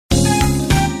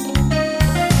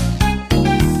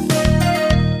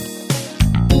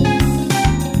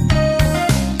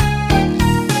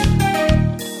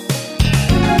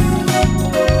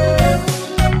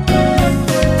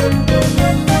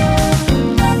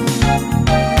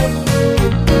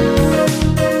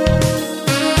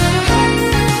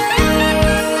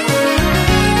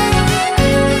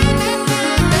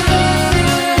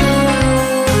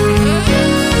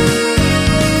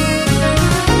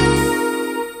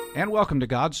And welcome to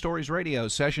God Stories Radio,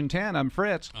 Session 10. I'm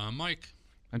Fritz. I'm Mike.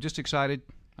 I'm just excited.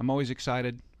 I'm always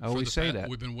excited. I always say that.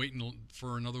 We've been waiting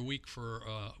for another week for,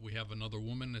 we have another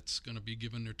woman that's going to be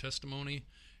giving their testimony.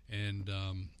 And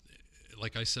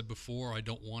like I said before, I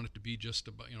don't want it to be just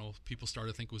about, people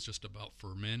started to think it was just about for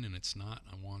men, and it's not.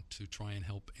 I want to try and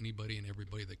help anybody and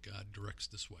everybody that God directs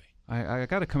this way. I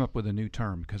got to come up with a new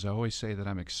term because I always say that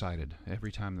I'm excited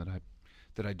every time that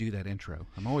I do that intro.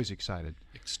 I'm always excited.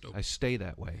 I stay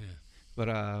that way. Yeah. But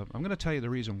I'm going to tell you the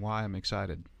reason why I'm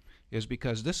excited is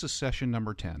because this is session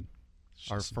number 10,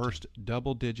 our first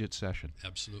double-digit session.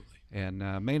 Absolutely. And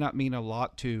may not mean a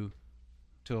lot to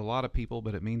a lot of people,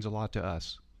 but it means a lot to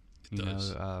us. It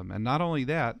does. And not only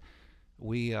that,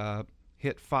 we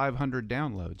hit 500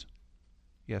 downloads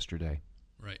yesterday.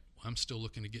 Right. I'm still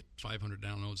looking to get 500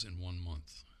 downloads in 1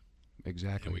 month.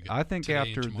 Exactly. I think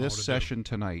after this session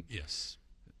tonight, yes,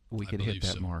 we could hit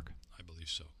that mark. I believe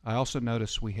so. I also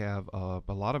noticed we have a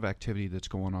lot of activity that's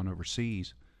going on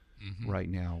overseas right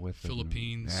now with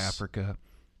Philippines, Africa,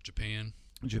 Japan,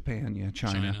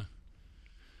 China.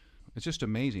 It's just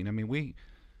amazing. I mean,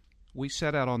 we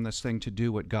set out on this thing to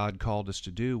do what God called us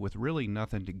to do with really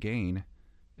nothing to gain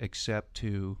except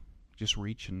to just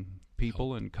reach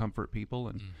people and comfort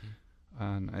people.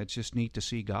 And it's just neat to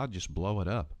see God just blow it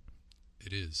up.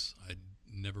 It is. I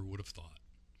never would have thought.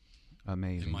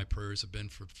 Amazing. And my prayers have been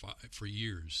for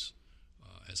years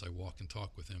as I walk and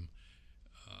talk with him,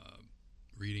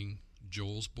 reading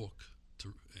Joel's book.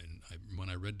 When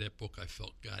I read that book, I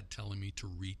felt God telling me to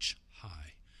reach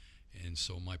high. And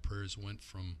so my prayers went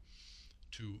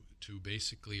to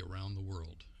basically around the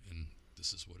world, and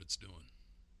this is what it's doing.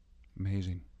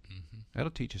 Amazing. That'll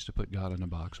teach us to put God in a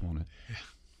box, won't it?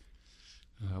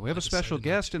 Yeah. We have a special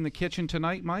guest in the kitchen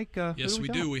tonight, Mike. Yes, we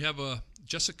do. We have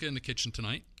Jessica in the kitchen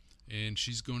tonight, and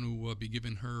she's going to be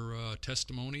giving her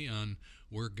testimony on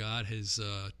where God has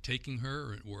taken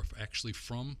her, or actually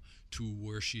from to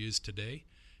where she is today.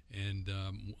 And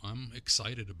I'm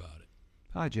excited about it.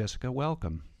 Hi, Jessica.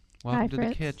 Welcome. Welcome to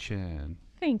the kitchen.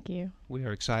 Thank you. We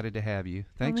are excited to have you.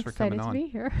 Thanks for coming on. I'm excited to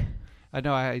be here. I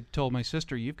know I told my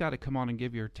sister, you've got to come on and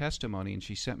give your testimony, and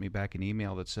she sent me back an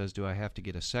email that says, do I have to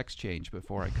get a sex change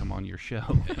before I come on your show?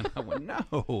 And I went,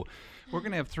 no. We're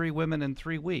going to have 3 women in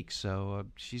 3 weeks, so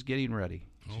she's getting ready.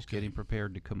 She's getting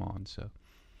prepared to come on. So,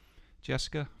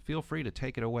 Jessica, feel free to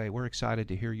take it away. We're excited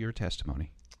to hear your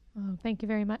testimony. Oh, thank you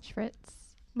very much,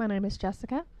 Fritz. My name is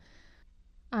Jessica.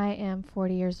 I am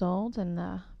 40 years old and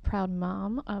the proud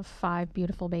mom of 5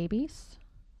 beautiful babies.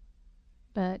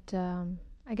 But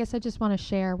I guess I just want to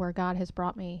share where God has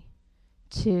brought me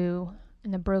to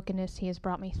and the brokenness he has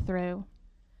brought me through.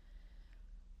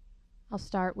 I'll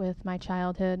start with my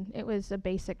childhood. It was a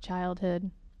basic childhood.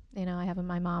 I have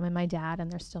my mom and my dad,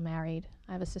 and they're still married.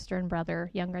 I have a sister and brother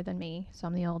younger than me, so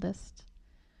I'm the oldest.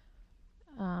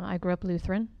 I grew up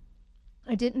Lutheran.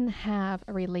 I didn't have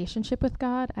a relationship with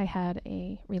God. I had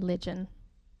a religion.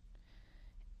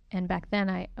 And back then,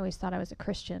 I always thought I was a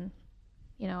Christian.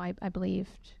 I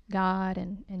believed God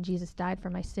and Jesus died for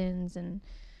my sins, and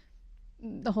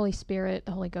the Holy Spirit,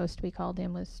 the Holy Ghost we called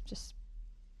him, was just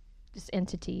this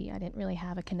entity I didn't really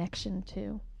have a connection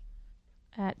to.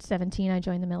 At 17, I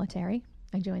joined the military.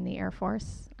 I joined the Air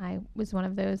Force. I was one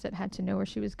of those that had to know where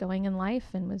she was going in life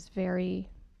and was very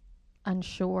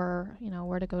unsure,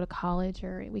 where to go to college,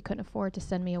 or we couldn't afford to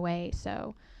send me away.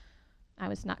 So I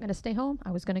was not going to stay home.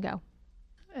 I was going to go.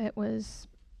 It was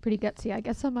pretty gutsy, I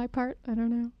guess, on my part. I don't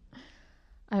know.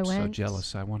 I went. So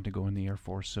jealous. I wanted to go in the Air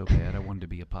Force so bad. I wanted to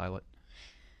be a pilot.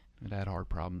 I had heart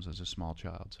problems as a small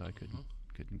child, so I couldn't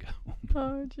go.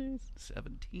 Oh, jeez.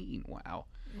 17. Wow.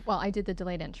 Well, I did the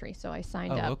delayed entry, so I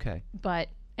signed up. Okay. But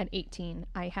at 18,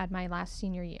 I had my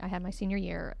senior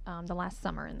year, the last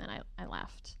summer, and then I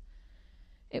left.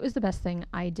 It was the best thing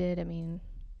I did. I mean,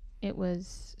 it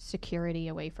was security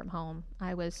away from home.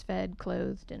 I was fed,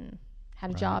 clothed, and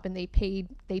had a job, and they paid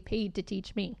to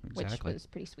teach me, which was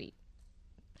pretty sweet.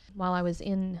 While I was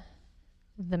in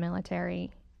the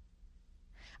military,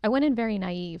 I went in very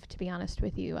naive, to be honest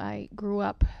with you. I grew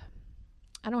up,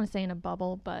 I don't want to say in a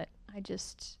bubble, but I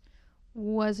just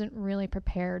wasn't really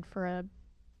prepared for a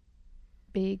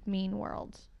big, mean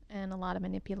world and a lot of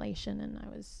manipulation, and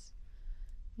I was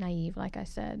naive, like I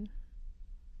said.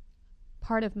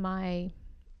 Part of my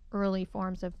early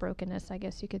forms of brokenness, I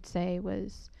guess you could say,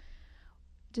 was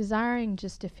desiring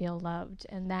just to feel loved,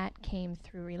 and that came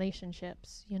through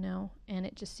relationships, and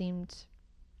it just seemed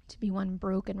to be one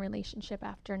broken relationship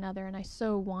after another, and I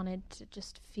so wanted to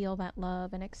just feel that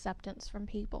love and acceptance from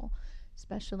people,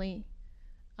 especially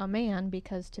a man,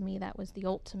 because to me that was the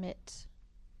ultimate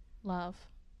love.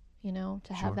 you know,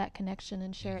 to Sure. have that connection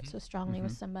and share it so strongly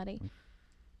with somebody.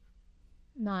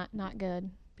 Not good,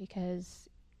 because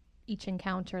each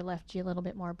encounter left you a little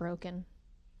bit more broken.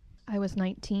 I was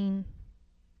 19,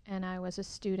 and I was a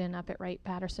student up at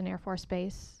Wright-Patterson Air Force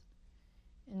Base,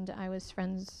 and I was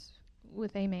friends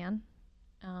with a man.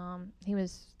 He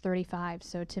was 35,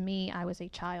 so to me, I was a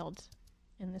child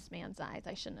in this man's eyes.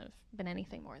 I shouldn't have been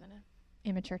anything more than an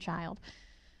immature child.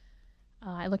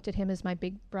 I looked at him as my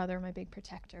big brother, my big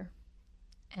protector,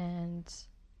 and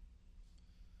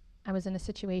I was in a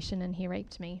situation and he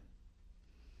raped me.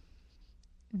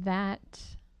 That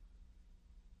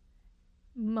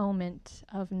moment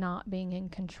of not being in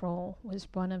control was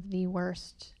one of the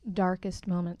worst, darkest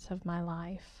moments of my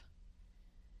life.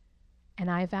 And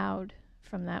I vowed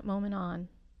from that moment on,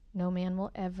 no man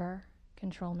will ever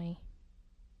control me.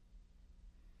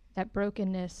 That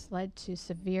brokenness led to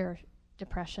severe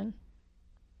depression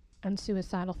and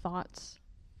suicidal thoughts.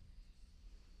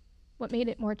 What made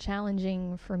it more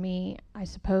challenging for me, I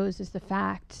suppose, is the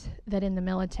fact that in the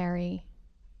military,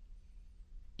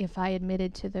 if I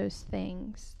admitted to those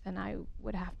things, then I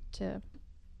would have to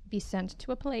be sent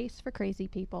to a place for crazy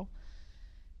people,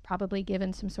 probably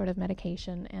given some sort of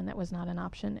medication, and that was not an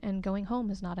option, and going home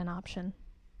is not an option.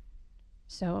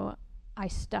 So I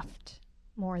stuffed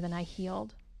more than I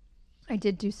healed. I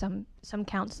did do some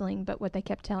counseling, but what they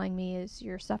kept telling me is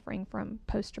you're suffering from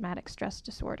post-traumatic stress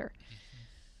disorder.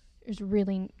 There's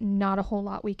really not a whole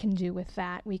lot we can do with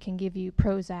that. We can give you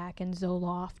Prozac and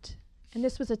Zoloft. And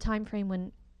this was a time frame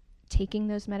when taking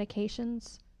those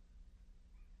medications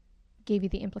gave you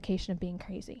the implication of being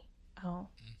crazy. Oh,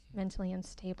 mentally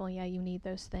unstable. Yeah, you need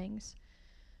those things.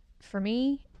 For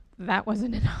me, that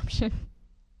wasn't an option.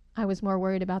 I was more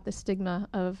worried about the stigma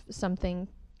of something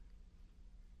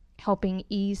helping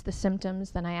ease the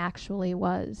symptoms than I actually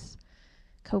was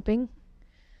coping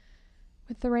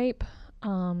with the rape.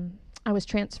 I was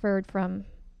transferred from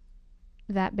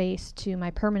that base to my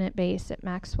permanent base at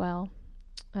Maxwell.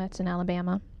 It's in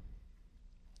Alabama.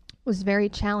 It was very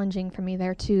challenging for me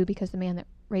there too, because the man that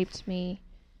raped me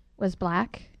was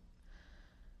black.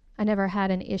 I never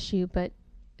had an issue, but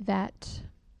that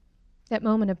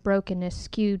moment of brokenness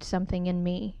skewed something in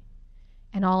me,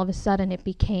 and all of a sudden it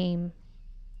became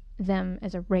them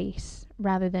as a race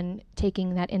rather than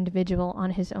taking that individual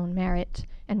on his own merit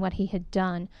and what he had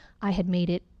done. I had made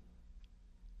it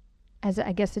as,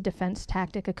 I guess, a defense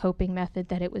tactic, a coping method,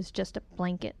 that it was just a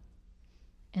blanket.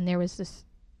 And there was this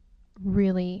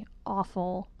really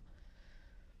awful,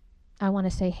 I want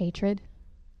to say, hatred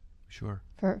Sure.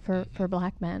 for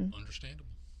black men. Understandable.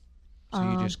 So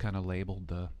you just kind of labeled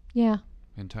the Yeah,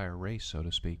 entire race, so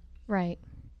to speak. right.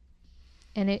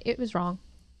 And it was wrong.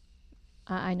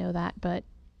 I know that, but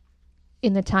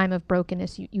in the time of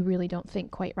brokenness, you really don't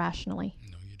think quite rationally.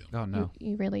 No, you don't. Oh, no.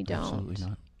 You really don't. Absolutely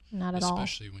not. Not at all.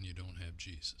 Especially when you don't have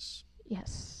Jesus.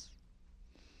 Yes.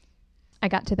 I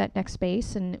got to that next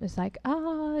base, and it was like,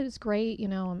 it was great. You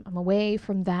know, I'm away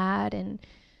from that. And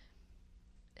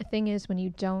the thing is, when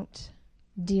you don't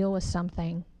deal with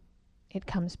something, it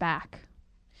comes back.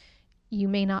 You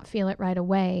may not feel it right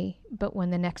away, but when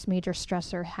the next major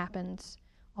stressor happens,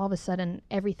 all of a sudden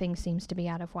everything seems to be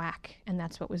out of whack, and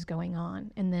that's what was going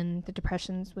on. And then the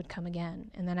depressions would come again,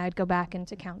 and then I'd go back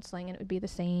into counseling, and it would be the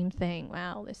same thing.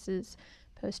 Well, this is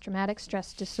post-traumatic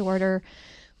stress disorder.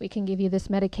 We can give you this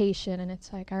medication. And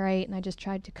it's like, all right. And I just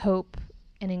tried to cope,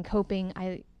 and in coping,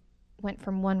 I went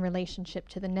from one relationship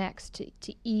to the next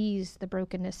to ease the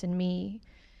brokenness in me,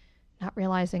 not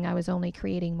realizing I was only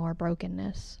creating more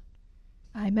brokenness.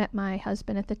 I met my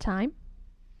husband at the time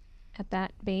at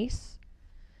that base.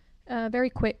 Very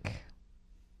quick.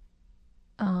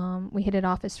 We hit it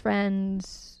off as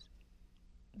friends.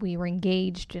 We were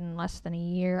engaged in less than a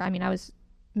year. I mean, I was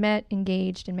met,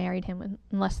 engaged, and married him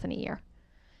in less than a year.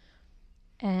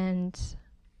 And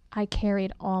I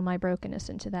carried all my brokenness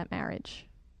into that marriage.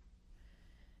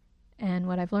 And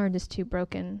what I've learned is two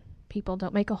broken people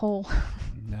don't make a whole.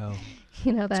 No.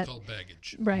 You know that. It's called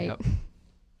baggage. Right. Yep.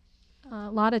 A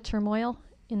lot of turmoil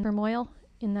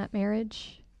in that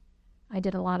marriage. I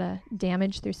did a lot of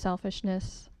damage through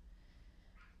selfishness.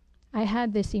 I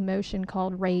had this emotion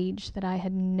called rage that I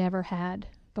had never had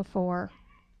before,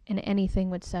 and anything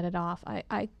would set it off.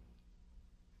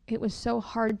 It was so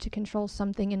hard to control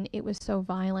something, and it was so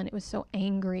violent, it was so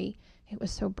angry, it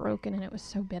was so broken, and it was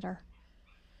so bitter.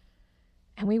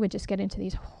 And we would just get into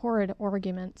these horrid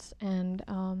arguments, and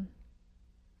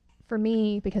for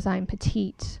me, because I'm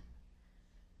petite,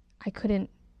 I couldn't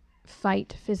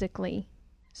fight physically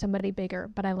somebody bigger,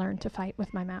 but I learned to fight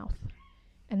with my mouth.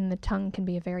 And the tongue can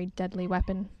be a very deadly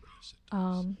weapon. Yes, it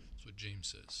does. That's what James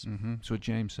says. That's what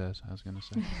James says, I was going to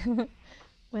say.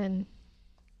 When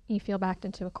you feel backed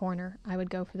into a corner, I would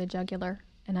go for the jugular,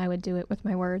 and I would do it with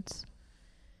my words.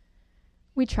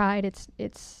 We tried. It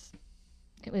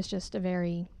was just a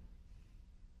very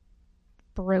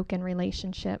broken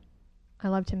relationship. I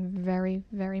loved him very,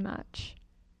 very much.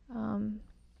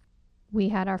 We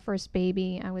had our first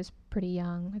baby. I was pretty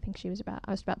young. I think I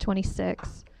was about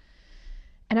 26.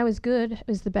 And I was good. It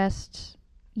was the best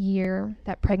year,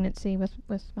 that pregnancy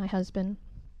with my husband.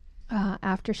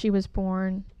 After she was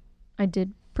born, I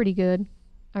did pretty good.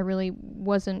 I really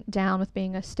wasn't down with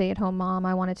being a stay-at-home mom.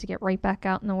 I wanted to get right back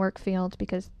out in the work field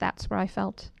because that's where I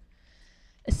felt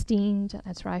esteemed.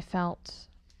 That's where I felt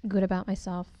good about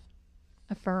myself,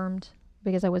 affirmed,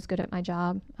 because I was good at my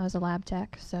job. I was a lab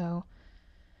tech, so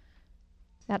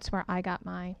that's where I got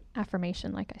my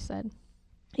affirmation, like I said.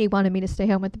 He wanted me to stay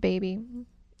home with the baby.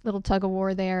 Little tug of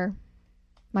war there.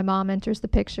 My mom enters the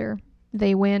picture.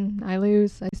 They win. I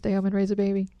lose. I stay home and raise a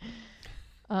baby.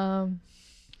 About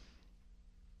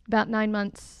 9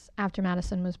 months after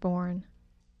Madison was born,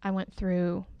 I went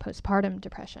through postpartum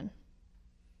depression.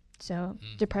 So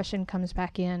depression comes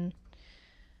back in.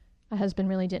 My husband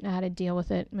really didn't know how to deal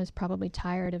with it and was probably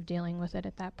tired of dealing with it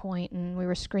at that point. And we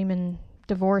were screaming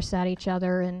divorce at each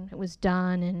other, and it was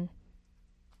done. And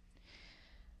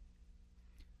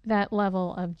that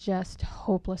level of just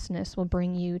hopelessness will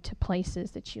bring you to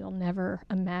places that you'll never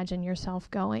imagine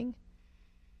yourself going.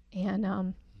 And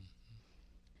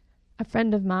a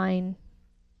friend of mine,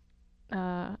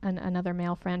 another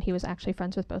male friend, he was actually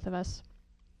friends with both of us.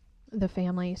 The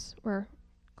families were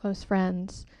close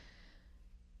friends.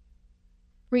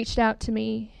 Reached out to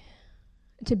me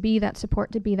to be that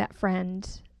support, to be that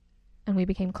friend, and we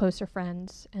became closer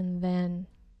friends. And then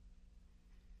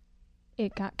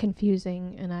it got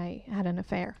confusing, and I had an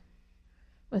affair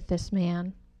with this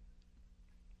man.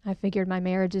 I figured my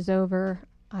marriage is over.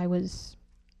 I was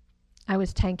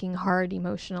tanking hard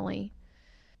emotionally.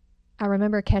 I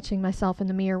remember catching myself in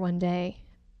the mirror one day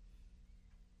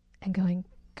and going,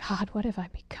 God, what have I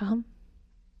become?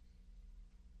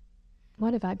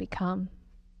 What have I become?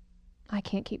 I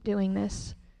can't keep doing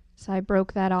this. So I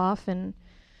broke that off and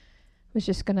was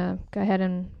just going to go ahead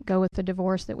and go with the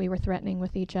divorce that we were threatening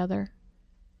with each other.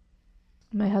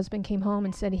 My husband came home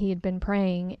and said he had been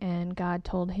praying, and God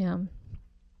told him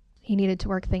he needed to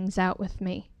work things out with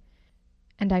me.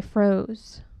 And I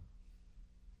froze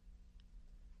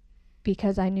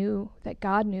because I knew that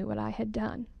God knew what I had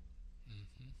done.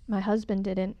 My husband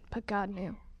didn't, but God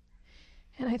knew.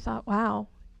 And I thought, wow,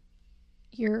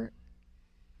 you're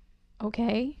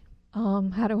okay.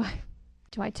 How do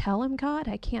I tell him, God?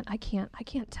 I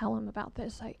can't tell him about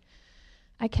this.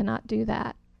 I cannot do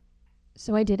that.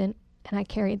 So I didn't, and I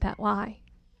carried that lie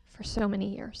for so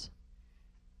many years.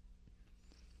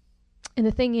 And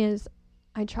the thing is,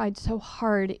 I tried so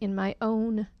hard in my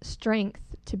own strength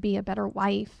to be a better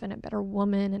wife and a better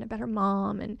woman and a better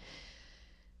mom, and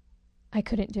I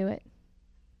couldn't do it.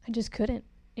 I just couldn't.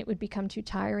 It would become too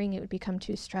tiring. It would become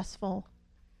too stressful.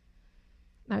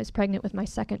 I was pregnant with my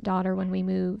second daughter when we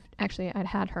moved. Actually, I'd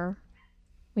had her.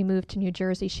 We moved to New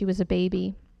Jersey. She was a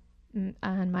baby,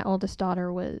 and my oldest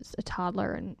daughter was a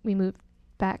toddler, and we moved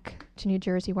back to New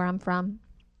Jersey, where I'm from.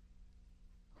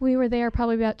 We were there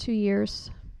probably about 2 years.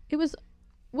 It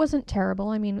wasn't terrible.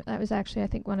 I mean, that was actually, I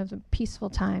think, one of the peaceful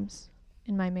times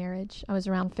in my marriage. I was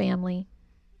around family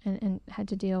and had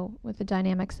to deal with the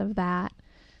dynamics of that.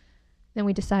 Then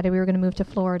we decided we were going to move to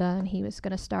Florida, and he was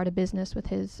going to start a business with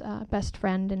his best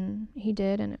friend, and he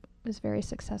did, and it was very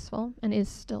successful and is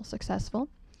still successful.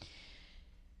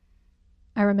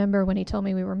 I remember when he told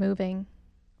me we were moving,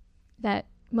 that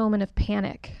moment of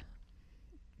panic,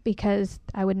 because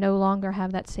I would no longer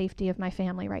have that safety of my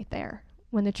family right there.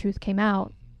 When the truth came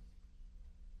out,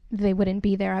 they wouldn't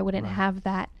be there. I wouldn't have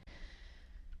that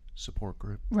support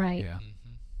group. Right. Yeah.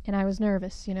 And I was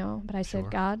nervous, but I said,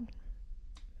 God,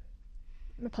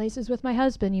 my place is with my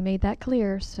husband. You made that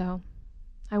clear. So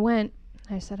I went.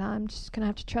 I said, I'm just going to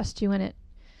have to trust you in it.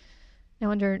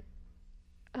 Now,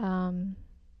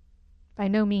 by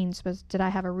no means did I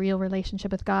have a real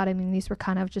relationship with God. I mean, these were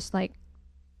kind of just like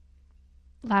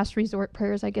last resort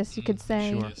prayers, I guess you could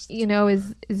say, as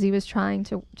he was trying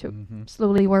to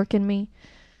slowly work in me.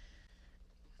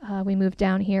 We moved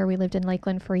down here. We lived in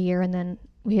Lakeland for a year, and then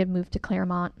we had moved to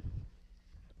Claremont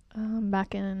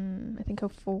back in, I think,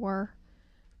 2004.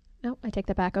 No, I take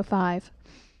that back, 2005.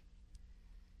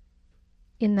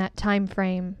 In that time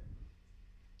frame,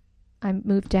 I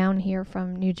moved down here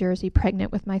from New Jersey,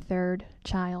 pregnant with my third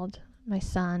child, my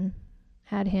son.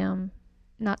 Had him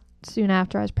not soon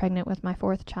after I was pregnant with my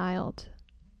fourth child.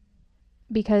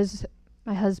 Because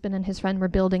my husband and his friend were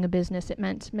building a business. It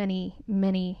meant many,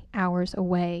 many hours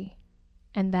away,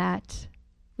 and that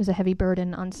was a heavy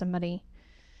burden on somebody.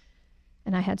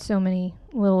 And I had so many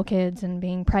little kids, and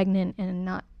being pregnant and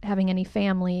not having any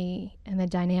family, and the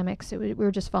dynamics, we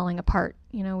were just falling apart.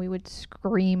 You know, we would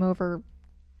scream over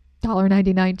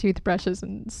 $1.99 toothbrushes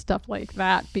and stuff like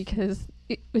that because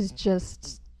it was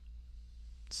just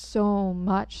so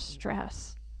much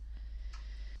stress.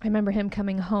 I remember him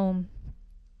coming home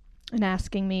and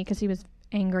asking me, because he was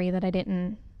angry that I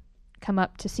didn't come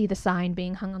up to see the sign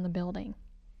being hung on the building.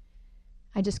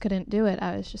 I just couldn't do it.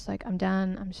 I was just like, I'm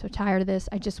done. I'm so tired of this.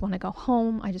 I just want to go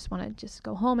home. I just want to just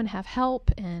go home and have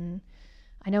help. And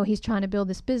I know he's trying to build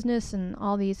this business and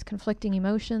all these conflicting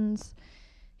emotions.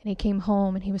 And he came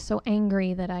home and he was so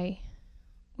angry that I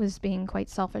was being quite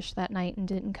selfish that night and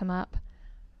didn't come up.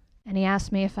 And he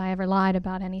asked me if I ever lied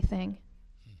about anything.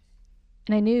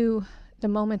 And I knew the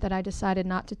moment that I decided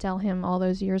not to tell him all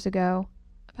those years ago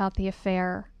about the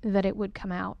affair that it would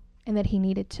come out and that he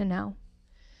needed to know.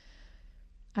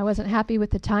 I wasn't happy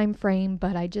with the time frame,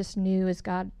 but I just knew as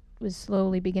God was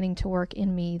slowly beginning to work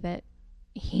in me that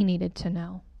he needed to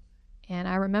know. And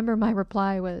I remember my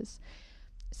reply was,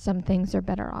 some things are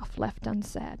better off left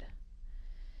unsaid.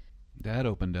 That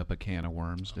opened up a can of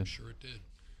worms. I'm sure it did.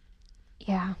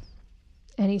 Yeah.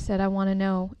 And he said, I want to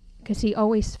know, because he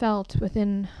always felt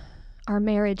within our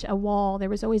marriage a wall. There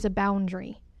was always a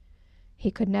boundary.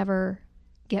 He could never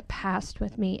get past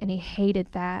with me, and he hated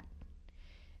that.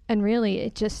 And really,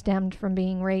 it just stemmed from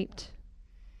being raped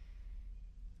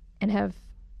and have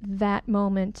that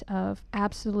moment of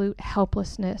absolute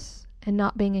helplessness and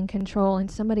not being in control,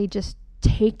 and somebody just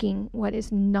taking what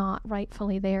is not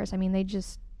rightfully theirs. I mean, he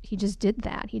just did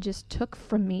that. He just took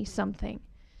from me something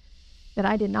that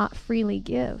I did not freely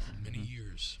give. Many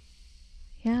years.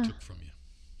 Yeah. He took from you.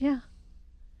 Yeah.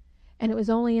 And it was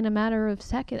only in a matter of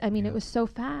seconds. I mean, Yeah. It was so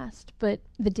fast, but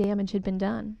the damage had been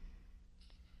done.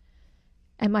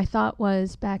 And my thought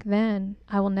was back then,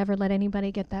 I will never let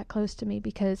anybody get that close to me,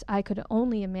 because I could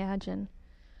only imagine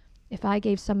if I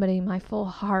gave somebody my full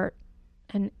heart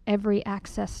and every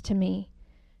access to me,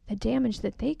 the damage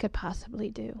that they could possibly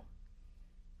do.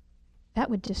 That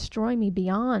would destroy me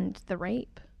beyond the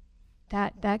rape.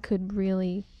 That could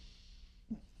really,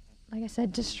 like I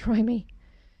said, destroy me.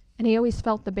 And he always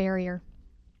felt the barrier.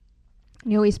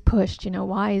 And he always pushed,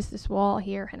 why is this wall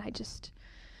here? And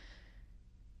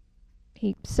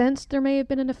he sensed there may have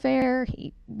been an affair.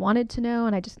 He wanted to know,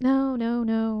 and I just,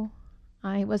 no.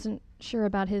 I wasn't sure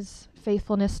about his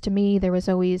faithfulness to me. There was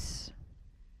always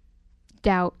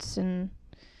doubts, and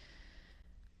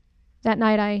that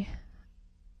night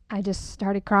I just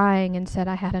started crying and said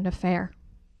I had an affair.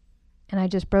 And I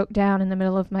just broke down in the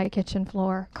middle of my kitchen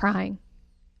floor, crying,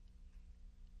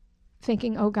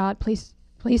 thinking, oh God, please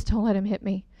don't let him hit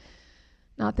me.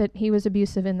 Not that he was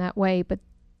abusive in that way, but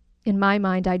in my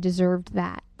mind, I deserved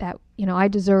that. I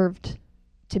deserved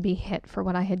to be hit for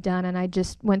what I had done. And I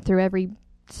just went through every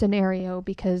scenario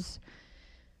because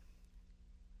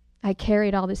I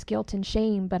carried all this guilt and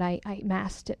shame, but I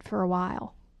masked it for a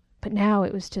while. But now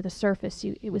it was to the surface.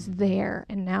 It was there,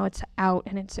 and now it's out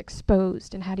and it's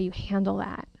exposed. And how do you handle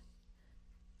that?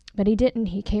 But he didn't.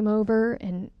 He came over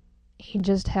and he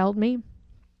just held me.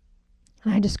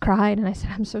 And I just cried and I said,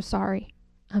 I'm so sorry.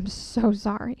 I'm so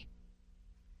sorry.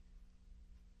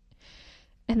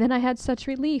 And then I had such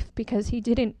relief because he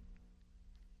didn't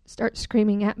start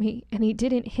screaming at me and he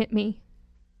didn't hit me.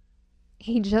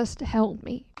 He just held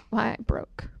me while I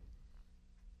broke.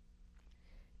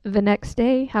 The next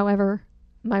day, however,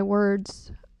 my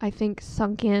words, I think,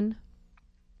 sunk in.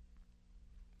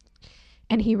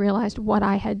 And he realized what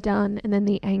I had done, and then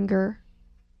the anger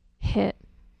hit.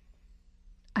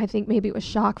 I think maybe it was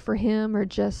shock for him, or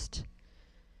just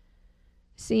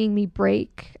seeing me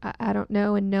break, I don't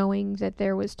know, and knowing that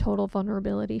there was total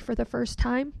vulnerability for the first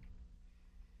time.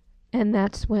 And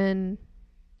that's when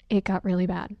it got really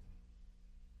bad.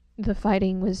 The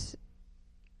fighting was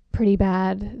pretty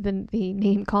bad, the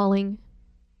name calling.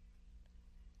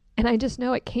 And I just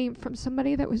know it came from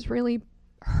somebody that was really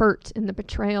hurt in the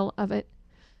betrayal of it.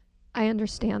 I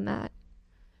understand that.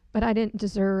 But I didn't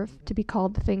deserve to be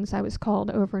called the things I was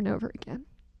called over and over again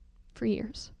for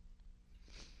years.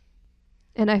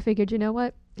 And I figured, you know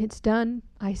what? It's done.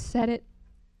 I said it.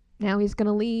 Now he's going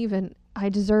to leave, and I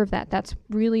deserve that. That's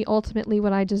really ultimately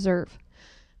what I deserve.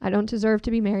 I don't deserve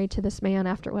to be married to this man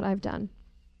after what I've done.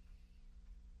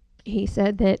 He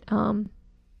said that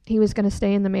he was going to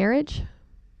stay in the marriage.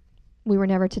 We were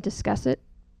never to discuss it.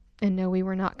 And no, we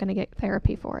were not going to get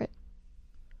therapy for it.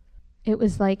 It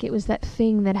was that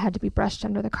thing that had to be brushed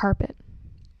under the carpet.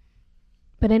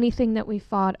 But anything that we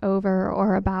fought over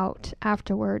or about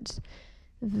afterwards,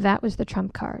 that was the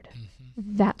trump card.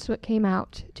 That's what came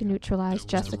out to neutralize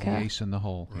Jessica. The ace in the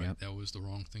hole. Right. Yep. That was the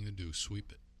wrong thing to do.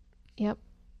 Sweep it. Yep.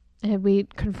 Had we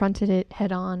confronted it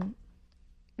head on,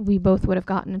 we both would have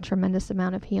gotten a tremendous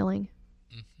amount of healing.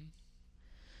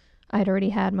 I'd already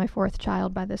had my 4th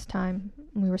child by this time.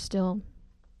 We were still...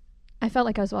 I felt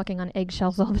like I was walking on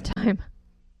eggshells all the time.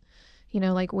 You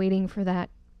know, like waiting for that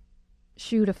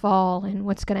shoe to fall and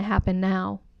what's going to happen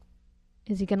now.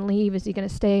 Is he going to leave? Is he going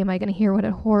to stay? Am I going to hear what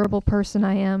a horrible person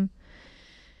I am?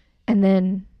 And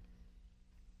then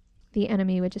the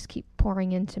enemy would just keep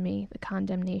pouring into me the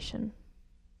condemnation.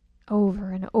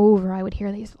 Over and over, I would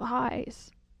hear these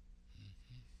lies.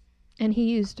 And he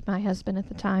used my husband at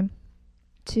the time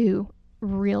to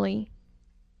really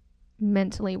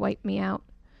mentally wipe me out.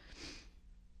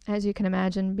 As you can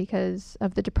imagine, because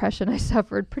of the depression I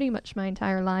suffered pretty much my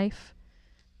entire life,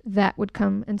 that would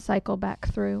come and cycle back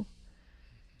through.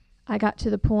 I got to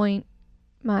the point,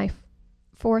 my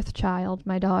 4th child,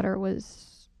 my daughter,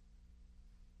 was,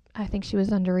 I think she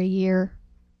was under a year.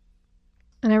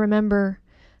 And I remember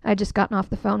I'd just gotten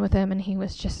off the phone with him and he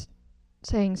was just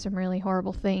saying some really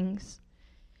horrible things.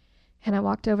 And I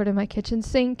walked over to my kitchen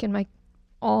sink and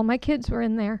all my kids were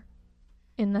in there,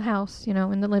 in the house, you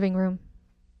know, in the living room.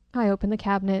 I opened the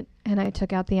cabinet and I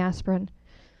took out the aspirin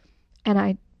and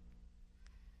I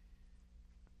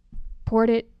poured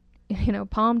it, you know,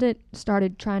 palmed it,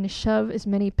 started trying to shove as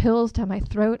many pills down my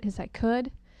throat as I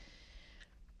could.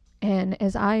 And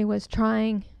as I was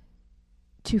trying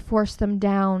to force them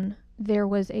down, there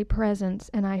was a presence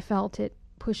and I felt it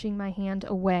pushing my hand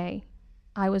away.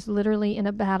 I was literally in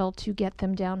a battle to get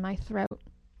them down my throat.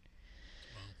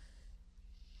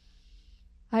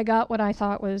 I got what I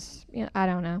thought was, you know, I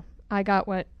don't know. I got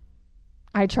what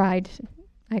I tried.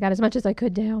 I got as much as I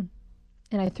could down.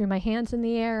 And I threw my hands in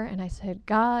the air and I said,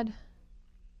 God,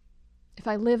 if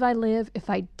I live, I live. If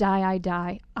I die, I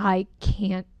die. I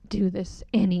can't do this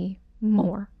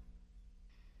anymore.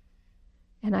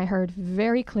 And I heard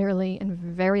very clearly and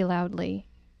very loudly,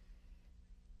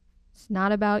 it's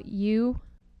not about you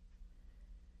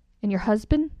and your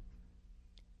husband,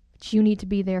 but you need to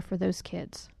be there for those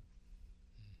kids.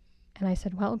 And I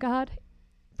said, well, God,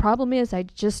 problem is I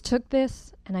just took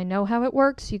this and I know how it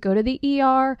works. You go to the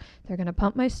ER, they're going to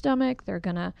pump my stomach. They're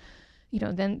going to, you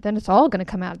know, then it's all going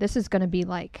to come out. This is going to be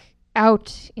like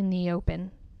out in the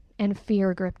open. And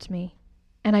fear gripped me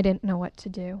and I didn't know what to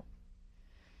do.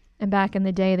 And back in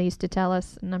the day, they used to tell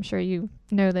us, and I'm sure you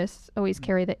know this, always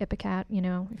carry the Ipecac, you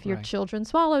know, if your children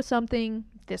swallow something,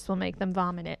 this will make them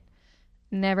vomit it.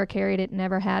 Never carried it,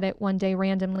 never had it. One day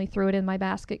randomly threw it in my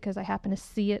basket because I happened to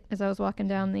see it as I was walking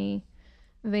down the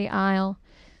aisle.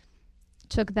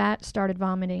 Took that, started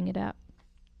vomiting it up.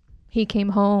 He came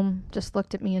home, just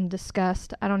looked at me in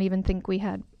disgust. I don't even think we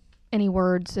had any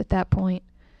words at that point.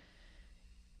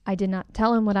 I did not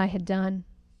tell him what I had done.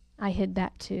 I hid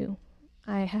that too.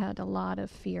 I had a lot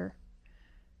of fear.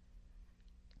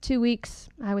 2 weeks,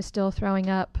 I was still throwing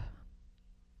up.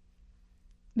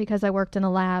 Because I worked in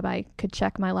a lab, I could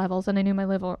check my levels, and I knew my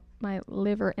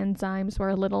liver enzymes were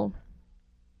a little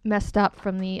messed up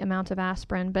from the amount of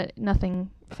aspirin, but nothing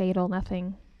fatal,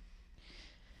 nothing.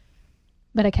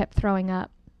 But I kept throwing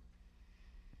up.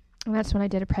 And that's when I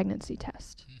did a pregnancy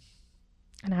test.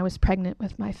 And I was pregnant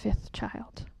with my 5th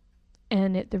child.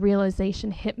 And the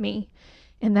realization hit me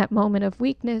in that moment of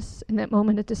weakness, in that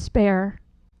moment of despair.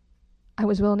 I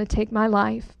was willing to take my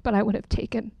life, but I would have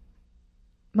taken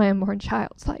my unborn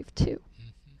child's life too.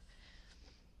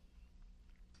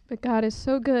 But God is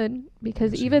so good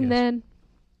because even then,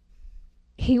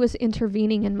 he was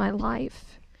intervening in my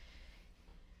life.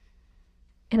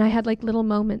 And I had like little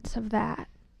moments of that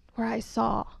where I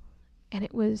saw, and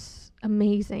it was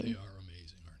amazing. They are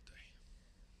amazing, aren't they?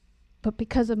 But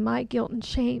because of my guilt and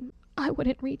shame, I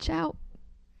wouldn't reach out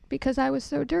because I was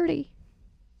so dirty.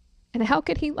 And how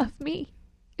could he love me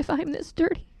if I'm this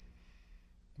dirty?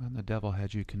 Well, the devil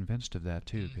had you convinced of that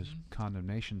too, because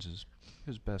condemnation's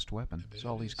his best weapon. It's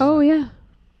all he's got. Oh yeah,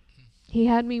 he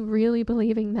had me really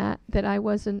believing that I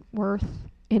wasn't worth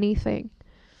anything,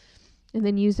 and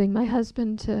then using my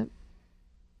husband to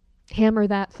hammer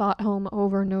that thought home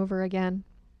over and over again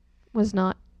was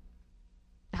not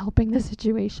helping the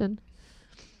situation.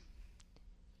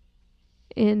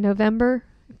 In November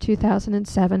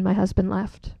 2007, my husband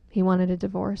left. He wanted a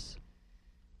divorce.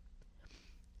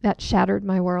 That shattered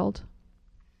my world.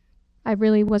 I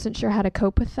really wasn't sure how to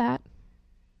cope with that.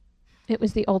 It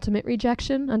was the ultimate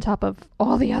rejection on top of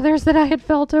all the others that I had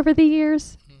felt over the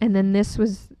years. And then this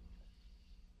was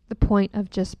the point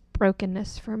of just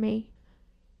brokenness for me.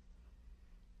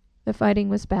 The fighting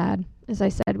was bad. As I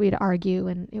said, we'd argue,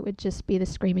 and it would just be the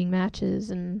screaming matches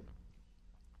and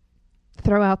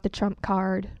throw out the trump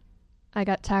card. I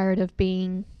got tired of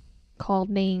being called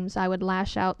names. I would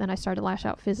lash out, then I started to lash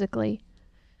out physically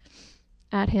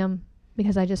at him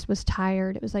because I just was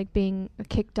tired. It was like being a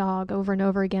kick dog over and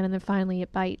over again, and then finally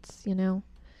it bites, you know.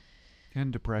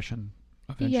 And depression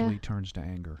eventually turns to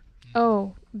anger.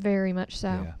 Oh, very much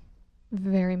so. Yeah.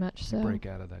 Very much so. You break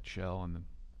out of that shell and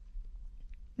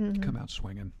then come out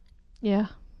swinging. Yeah,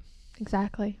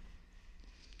 exactly.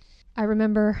 I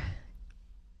remember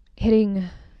hitting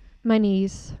my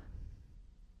knees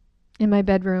in my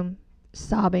bedroom,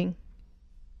 sobbing,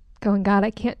 going, God,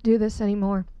 I can't do this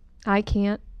anymore. I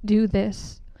can't do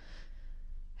this.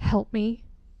 Help me.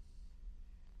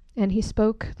 And he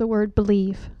spoke the word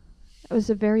believe. That was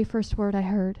the very first word I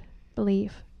heard,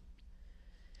 believe.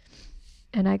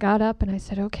 And I got up and I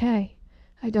said, okay,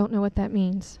 I don't know what that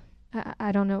means.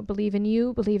 I don't know. Believe in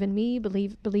you, believe in me,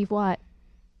 believe what?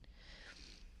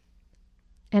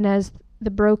 And as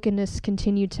the brokenness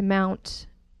continued to mount,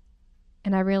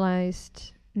 and I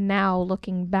realized now,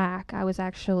 looking back, I was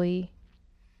actually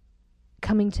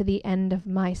coming to the end of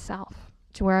myself,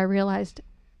 to where I realized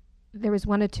there was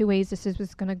one of two ways this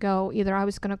was going to go. Either I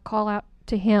was going to call out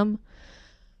to him,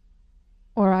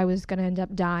 or I was going to end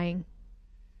up dying.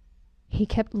 He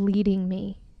kept leading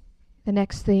me. The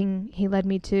next thing he led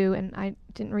me to, and I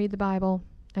didn't read the Bible,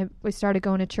 we started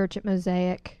going to church at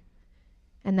Mosaic,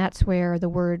 and that's where the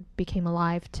word became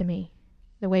alive to me,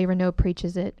 the way Renaud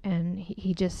preaches it, and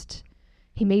he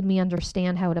made me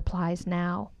understand how it applies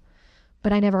now.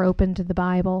 But I never opened the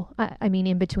Bible. I mean,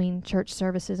 in between church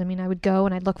services, I would go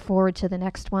and I'd look forward to the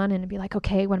next one and be like,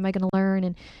 okay, what am I going to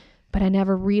learn? But I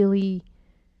never really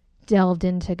delved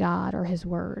into God or his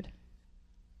word.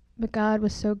 But God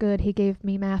was so good. He gave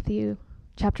me Matthew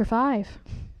chapter 5,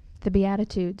 the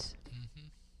Beatitudes.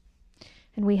 Mm-hmm.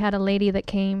 And we had a lady that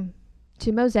came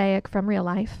to Mosaic from real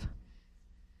life.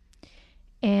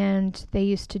 And they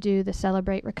used to do the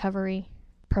Celebrate Recovery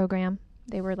program.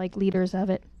 They were like leaders of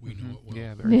it. We know it well.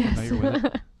 Yeah, very familiar with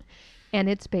it. And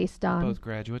it's based on both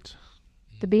graduates.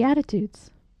 The Beatitudes.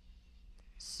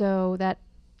 So that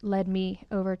led me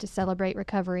over to Celebrate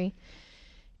Recovery.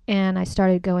 And I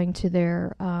started going to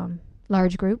their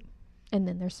large group and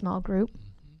then their small group.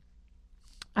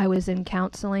 I was in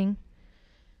counseling.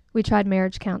 We tried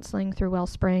marriage counseling through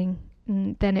Wellspring.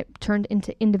 And then it turned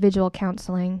into individual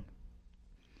counseling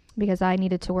because I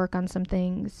needed to work on some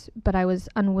things, but I was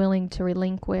unwilling to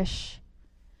relinquish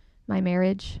my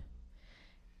marriage.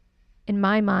 In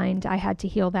my mind, I had to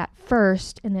heal that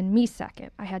first and then me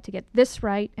second. I had to get this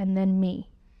right and then me.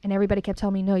 And everybody kept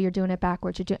telling me, no, you're doing it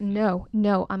backwards. No,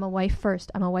 I'm a wife first.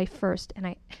 I'm a wife first. And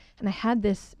I had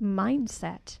this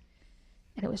mindset,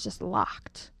 and it was just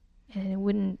locked, and it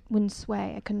wouldn't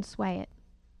sway. I couldn't sway it.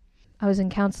 I was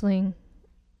in counseling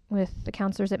with the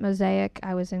counselors at Mosaic.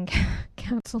 I was in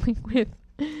counseling with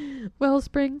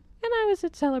Wellspring, and I was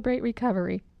at Celebrate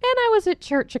Recovery, and I was at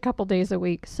church a couple days a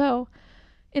week. So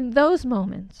in those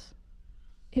moments,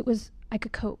 I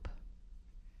could cope.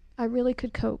 I really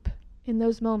could cope. In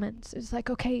those moments, it's like,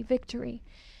 okay, victory.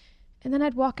 And then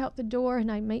I'd walk out the door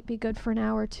and I might be good for an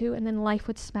hour or two, and then life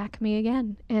would smack me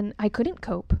again and I couldn't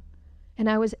cope. And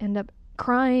I would end up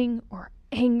crying or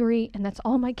angry, and that's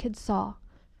all my kids saw.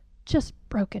 Just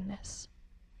brokenness.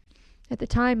 At the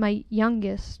time, my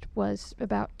youngest was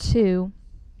about 2.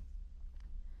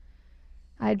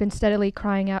 I had been steadily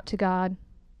crying out to God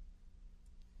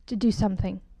to do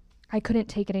something. I couldn't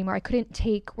take it anymore. I couldn't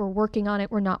take, we're working on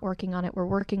it, we're not working on it, we're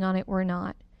working on it, we're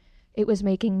not. It was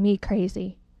making me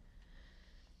crazy.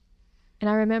 And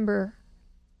I remember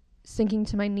sinking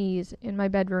to my knees in my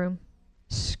bedroom,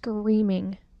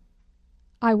 screaming,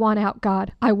 I want out,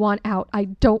 God. I want out. I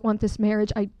don't want this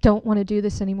marriage. I don't want to do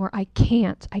this anymore. I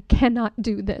can't. I cannot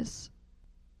do this.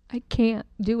 I can't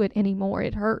do it anymore.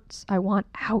 It hurts. I want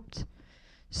out.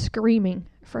 Screaming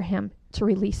for him to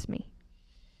release me.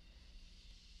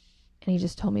 And he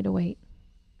just told me to wait.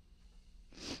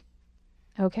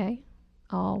 Okay,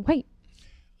 I'll wait.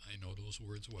 I know those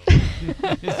words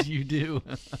well. Yes, you do.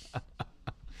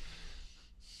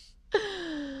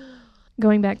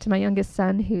 Going back to my youngest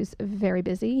son, who's very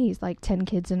busy. He's like 10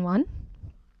 kids in one.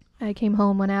 I came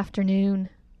home one afternoon,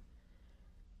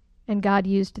 and God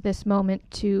used this moment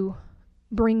to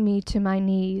bring me to my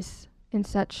knees in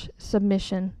such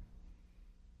submission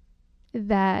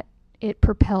that it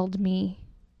propelled me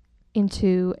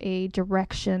into a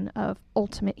direction of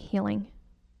ultimate healing.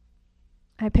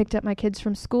 I picked up my kids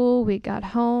from school. We got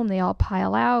home. They all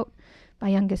pile out. My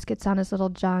youngest gets on his little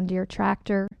John Deere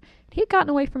tractor. He had gotten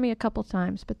away from me a couple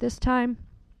times, but this time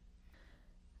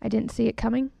I didn't see it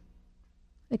coming.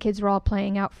 The kids were all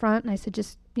playing out front, and I said,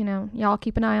 just, y'all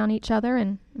keep an eye on each other,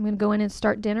 and I'm going to go in and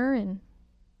start dinner. And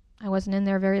I wasn't in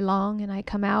there very long, and I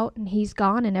come out, and he's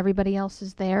gone, and everybody else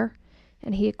is there.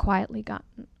 And he had quietly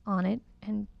gotten on it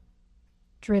and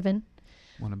driven.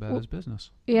 Went about his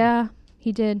business. Yeah,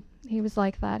 he did. He was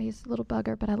like that. He's a little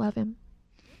bugger, but I love him.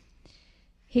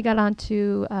 He got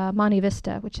onto Monte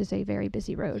Vista, which is a very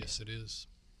busy road. Yes, it is.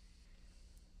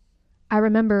 I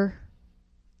remember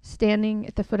standing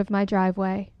at the foot of my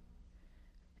driveway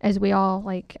as we all,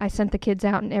 I sent the kids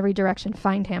out in every direction,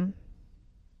 find him.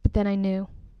 But then I knew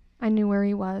where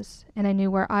he was, and I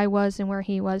knew where I was and where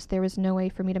he was. There was no way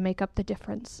for me to make up the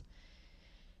difference.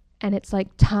 And it's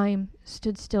like time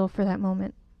stood still for that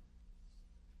moment.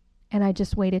 And I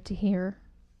just waited to hear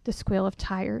the squeal of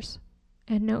tires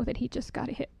and know that he just got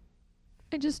hit.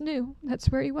 I just knew that's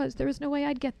where he was. There was no way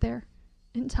I'd get there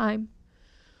in time.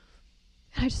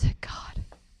 And I just said, God.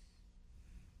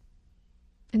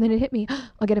 And then it hit me.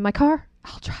 I'll get in my car.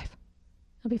 I'll drive.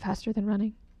 I'll be faster than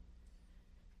running.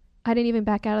 I didn't even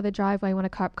back out of the driveway when a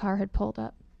cop car had pulled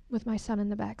up with my son in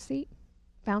the back seat,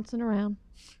 bouncing around.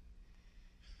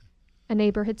 A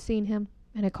neighbor had seen him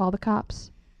and had called the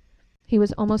cops. He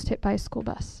was almost hit by a school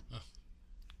bus.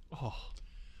 Oh.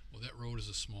 Well, that road is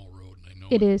a small road, and I know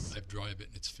it is. I drive it,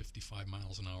 and it's 55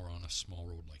 miles an hour on a small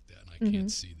road like that, and I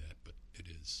can't see that, but it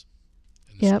is.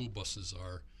 And the school buses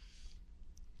are...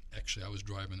 Actually, I was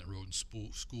driving that road, and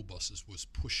school buses was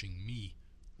pushing me.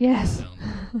 Yes. Down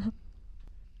the road.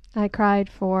 I cried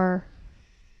for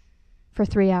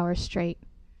 3 hours straight.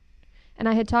 And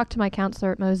I had talked to my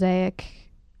counselor at Mosaic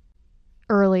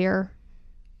earlier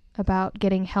about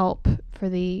getting help for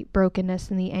the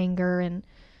brokenness and the anger, and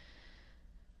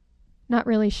not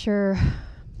really sure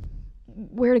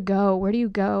where to go. Where do you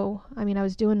go? I mean, I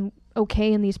was doing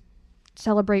okay in these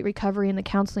Celebrate Recovery and the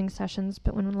counseling sessions,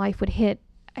 but when life would hit,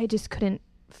 I just couldn't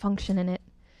function in it.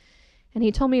 And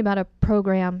he told me about a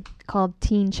program called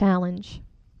Teen Challenge.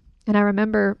 And I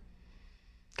remember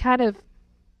kind of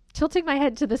tilting my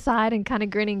head to the side and kind of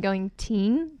grinning, going,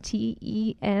 teen?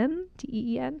 T-E-N?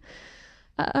 T-E-N?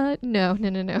 No.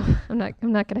 I'm not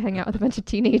going to hang out with a bunch of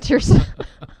teenagers.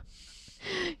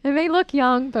 It may look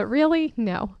young, but really,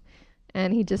 no.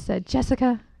 And he just said,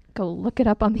 Jessica, go look it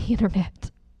up on the internet.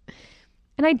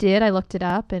 And I did. I looked it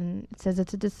up, and it says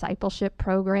it's a discipleship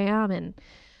program. And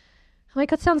I'm like,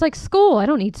 that sounds like school. I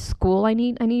don't need school. I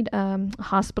need a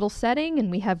hospital setting, and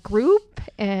we have group,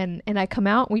 and I come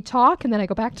out and we talk, and then I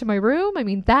go back to my room. I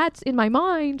mean, that's in my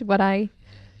mind what I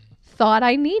thought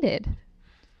I needed,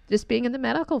 just being in the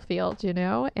medical field,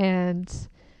 and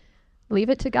leave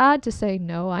it to God to say,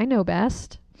 no, I know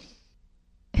best.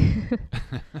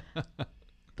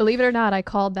 Believe it or not, I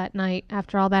called that night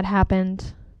after all that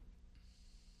happened.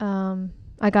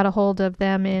 I got a hold of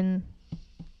them in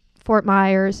Fort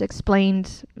Myers,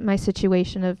 explained my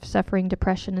situation of suffering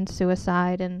depression and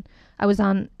suicide, and I was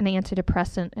on an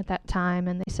antidepressant at that time,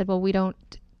 and they said, well, we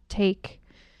don't take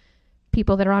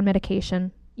people that are on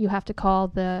medication. You have to call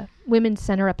the Women's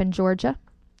Center up in Georgia.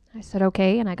 I said,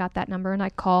 okay, and I got that number, and I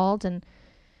called, and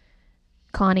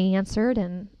Connie answered,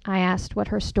 and I asked what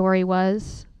her story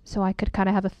was so I could kind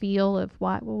of have a feel of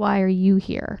why are you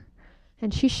here?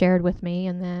 And she shared with me,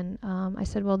 and then I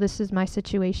said, well, this is my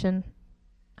situation.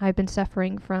 I've been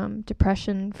suffering from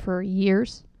depression for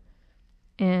years,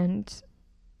 and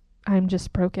I'm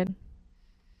just broken,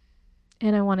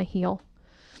 and I want to heal.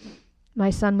 My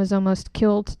son was almost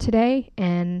killed today,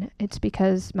 and it's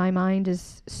because my mind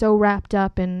is so wrapped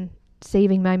up in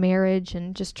saving my marriage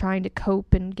and just trying to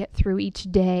cope and get through each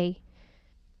day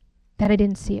that I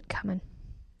didn't see it coming.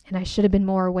 And I should have been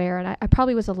more aware, and I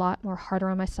probably was a lot more harder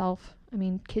on myself. I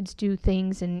mean, kids do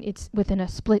things, and it's within a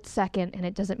split second, and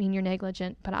it doesn't mean you're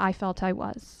negligent, but I felt I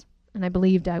was, and I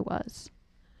believed I was.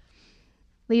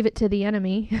 Leave it to the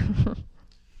enemy.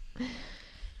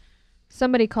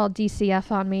 Somebody called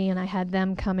DCF on me, and I had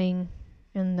them coming,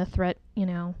 and the threat,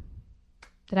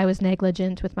 that I was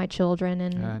negligent with my children.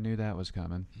 And I knew that was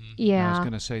coming. Yeah. I was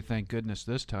going to say thank goodness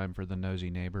this time for the nosy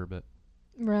neighbor, but...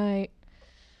 Right.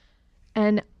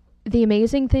 And the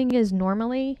amazing thing is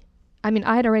normally,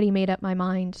 I had already made up my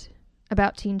mind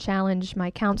about Teen Challenge.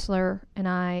 My counselor and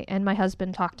I and my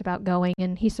husband talked about going,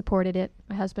 and he supported it.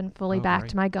 My husband fully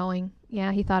backed my going.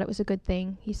 Yeah, he thought it was a good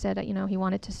thing. He said, he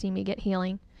wanted to see me get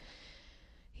healing.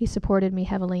 He supported me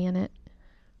heavily in it.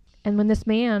 And when this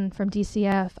man from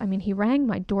DCF, he rang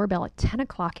my doorbell at 10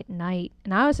 o'clock at night,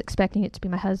 and I was expecting it to be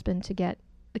my husband to get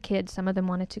the kids. Some of them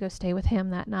wanted to go stay with him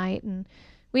that night, and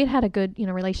we had a good,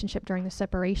 relationship during the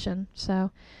separation.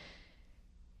 So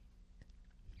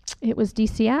it was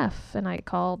DCF, and I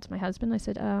called my husband. I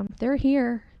said, they're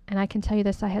here. And I can tell you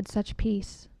this, I had such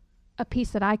peace, a peace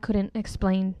that I couldn't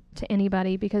explain to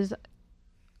anybody, because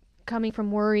coming from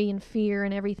worry and fear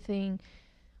and everything,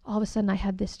 all of a sudden I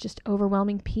had this just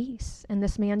overwhelming peace. And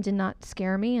this man did not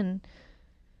scare me, and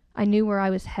I knew where I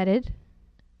was headed.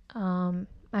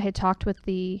 I had talked with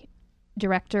the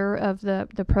director of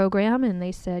the program, and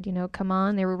they said, you know, come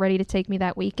on. They were ready to take me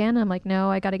that weekend. I'm like,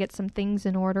 no, I got to get some things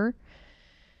in order.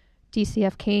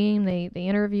 DCF came, they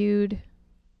interviewed,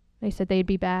 they said they'd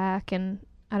be back, and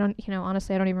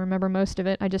honestly, I don't even remember most of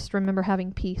it. I just remember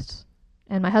having peace.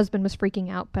 And my husband was freaking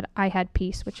out, but I had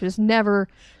peace, which was never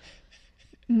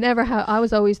how I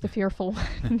was always the fearful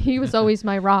one. He was always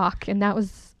my rock, and that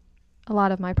was a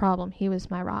lot of my problem. He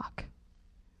was my rock.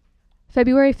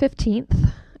 February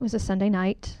 15th, it was a Sunday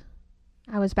night.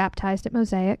 I was baptized at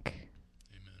Mosaic.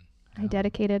 Amen. I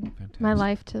dedicated Fantastic. my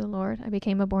life to the Lord. I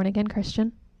became a born-again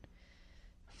Christian.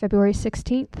 February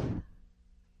 16th,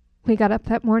 we got up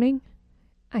that morning.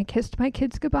 I kissed my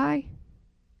kids goodbye,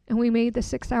 and we made the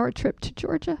 6-hour trip to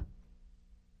Georgia.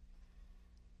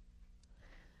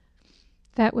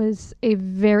 That was a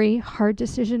very hard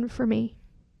decision for me.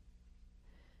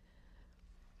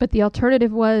 But the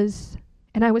alternative was,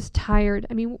 and I was tired.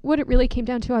 I mean, what it really came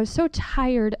down to, I was so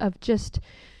tired of just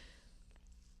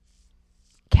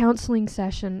counseling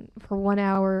session for 1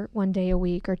 hour, 1 day a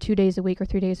week, or 2 days a week, or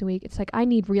 3 days a week. It's like, I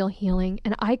need real healing,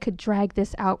 and I could drag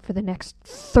this out for the next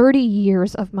 30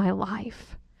 years of my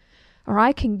life. Or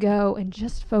I can go and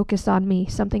just focus on me,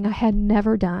 something I had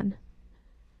never done.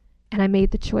 And I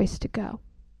made the choice to go.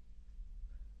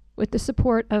 With the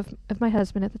support of my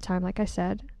husband at the time, like I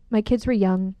said. My kids were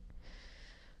young.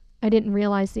 I didn't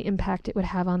realize the impact it would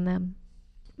have on them,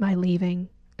 my leaving,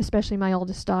 especially my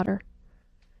oldest daughter.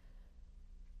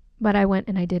 But I went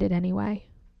and I did it anyway.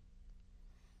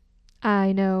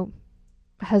 I know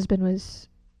my husband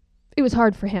it was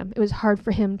hard for him. It was hard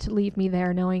for him to leave me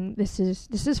there knowing this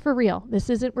is for real. This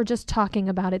isn't, we're just talking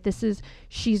about it.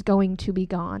 She's going to be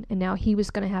gone. And now he was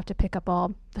going to have to pick up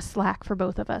all the slack for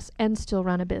both of us and still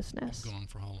run a business. Gone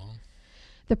for how long?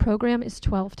 The program is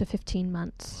 12 to 15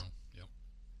 months. Wow. Yep.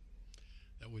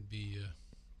 That would be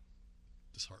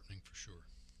disheartening for sure.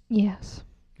 Yes.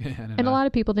 Yeah, And a lot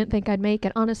of people didn't think I'd make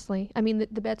it, honestly. I mean,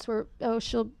 the bets were,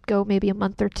 she'll go maybe a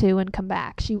month or two and come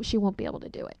back. She won't be able to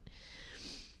do it.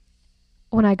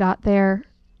 When I got there,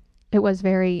 it was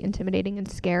very intimidating and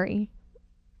scary.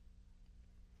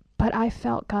 But I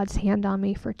felt God's hand on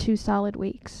me for 2 solid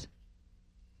weeks.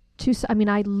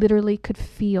 I literally could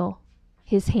feel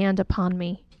his hand upon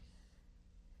me.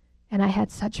 And I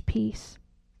had such peace.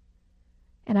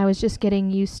 And I was just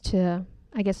getting used to,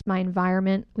 I guess, my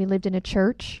environment. We lived in a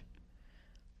church.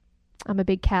 I'm a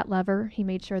big cat lover. He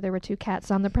made sure there were 2 cats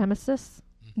on the premises.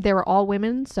 They were all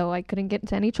women, so I couldn't get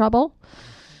into any trouble.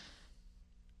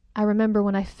 I remember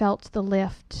when I felt the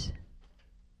lift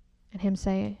and him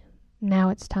say, now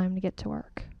it's time to get to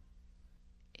work.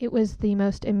 It was the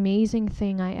most amazing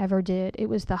thing I ever did. It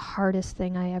was the hardest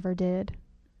thing I ever did.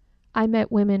 I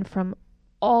met women from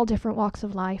all different walks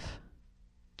of life,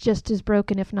 just as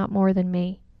broken, if not more than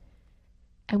me.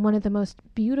 And one of the most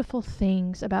beautiful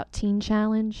things about Teen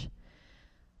Challenge,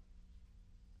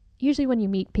 usually when you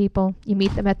meet people, you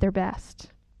meet them at their best.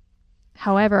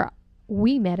 However,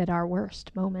 we met at our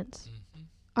worst moments. Mm-hmm.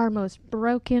 Our most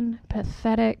broken,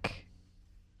 pathetic,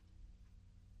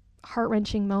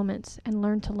 heart-wrenching moments, and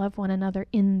learned to love one another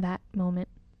in that moment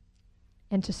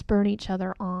and to spur each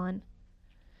other on.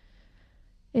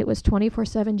 It was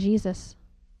 24/7 Jesus.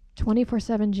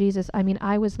 24/7 Jesus. I mean,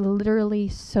 I was literally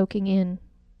soaking in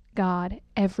God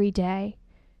every day.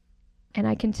 And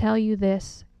I can tell you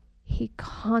this, he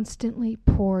constantly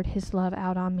poured his love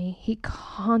out on me. He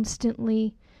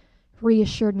constantly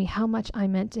reassured me how much I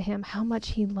meant to him, how much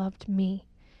he loved me.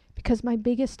 Because my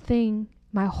biggest thing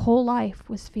my whole life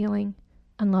was feeling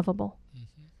unlovable.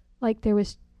 Mm-hmm. Like there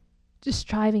was just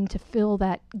striving to fill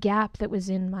that gap that was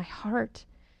in my heart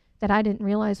that I didn't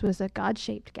realize was a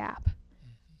God-shaped gap.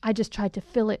 Mm-hmm. I just tried to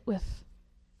fill it with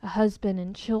a husband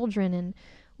and children and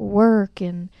work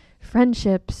and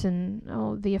friendships and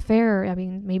the affair. I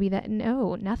mean, maybe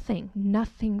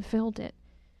nothing filled it.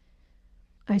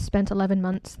 I spent 11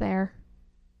 months there.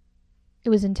 It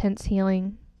was intense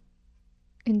healing.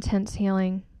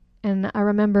 And I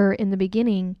remember in the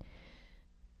beginning,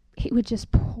 he would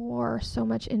just pour so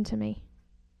much into me.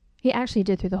 He actually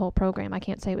did through the whole program. I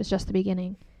can't say it was just the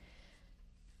beginning.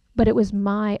 But it was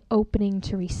my opening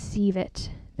to receive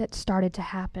it that started to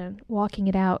happen, walking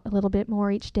it out a little bit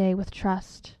more each day with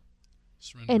trust.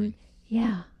 Surrendering.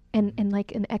 And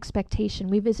like an expectation.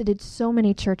 We visited so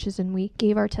many churches and we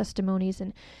gave our testimonies,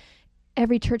 and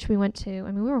every church we went to, I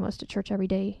mean, we were almost at church every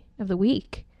day of the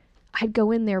week. I'd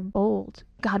go in there bold.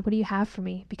 God, what do you have for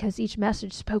me? Because each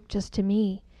message spoke just to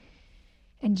me.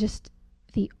 And just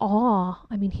the awe.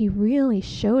 I mean, he really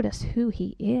showed us who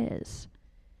he is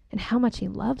and how much he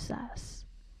loves us.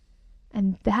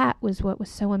 And that was what was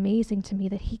so amazing to me,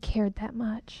 that he cared that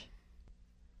much.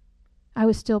 I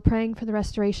was still praying for the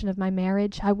restoration of my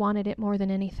marriage. I wanted it more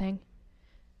than anything.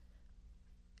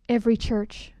 Every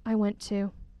church I went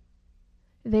to,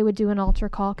 they would do an altar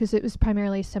call, because it was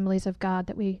primarily Assemblies of God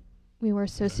that we were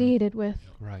associated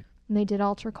with. Right. And they did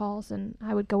altar calls, and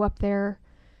I would go up there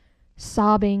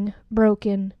sobbing,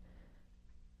 broken,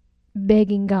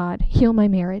 begging God, heal my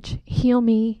marriage, heal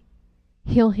me,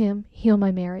 heal him, heal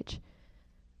my marriage.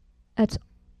 That's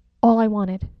all I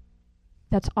wanted.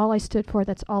 That's all I stood for.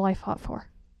 That's all I fought for.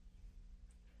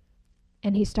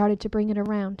 And he started to bring it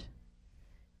around.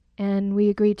 And we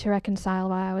agreed to reconcile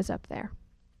while I was up there.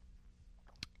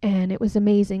 And it was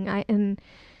amazing. I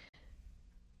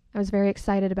was very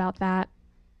excited about that.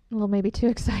 A little maybe too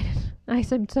excited. I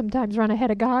sometimes run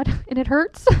ahead of God, and it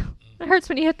hurts. It hurts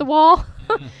when you hit the wall.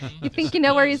 You think you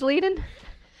know where he's leading,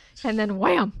 and then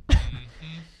wham.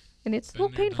 And it's a little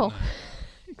painful.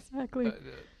 Exactly.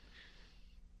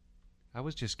 I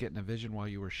was just getting a vision while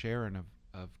you were sharing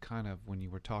of kind of when you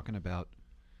were talking about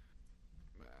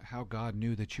how God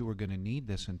knew that you were going to need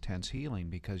this intense healing,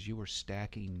 because you were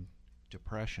stacking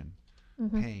depression,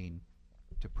 pain,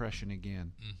 depression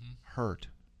again, hurt,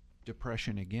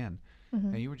 depression again.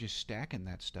 And you were just stacking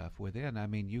that stuff within. I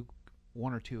mean, you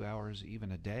 1 or 2 hours,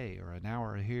 even a day, or an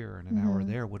hour here and an hour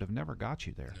there would have never got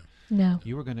you there. No.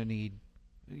 You were going to need,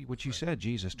 what you said,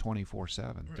 Jesus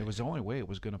 24/7. There was the only way it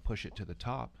was going to push it to the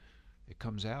top. It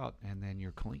comes out, and then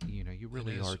you're clean. You know, you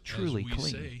really are truly as we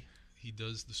clean. Say, he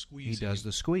does the squeeze. He does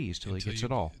the squeeze till he gets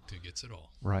it all. Till he gets it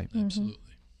all. Right. Absolutely.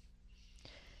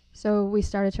 So we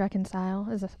started to reconcile,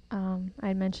 as I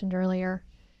had mentioned earlier,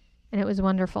 and it was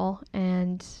wonderful.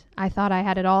 And I thought I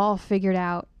had it all figured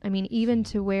out. I mean, even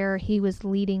to where he was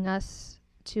leading us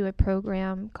to a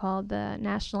program called the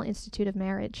National Institute of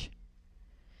Marriage.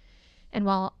 And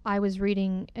while I was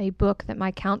reading a book that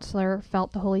my counselor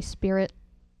felt the Holy Spirit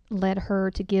led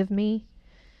her to give me,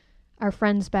 our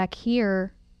friends back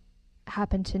here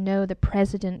happened to know the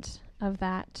president of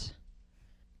that,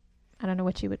 I don't know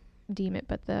what you would deem it,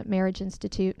 but the Marriage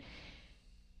Institute.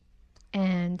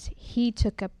 And he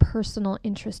took a personal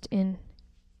interest in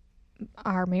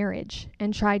our marriage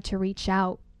and tried to reach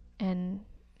out, and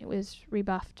it was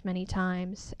rebuffed many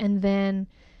times. And then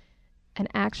an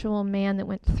actual man that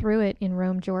went through it in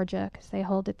Rome, Georgia, because they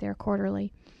hold it there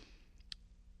quarterly,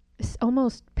 it's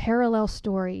almost parallel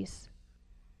stories.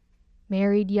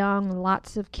 Married young,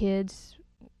 lots of kids.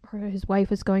 His wife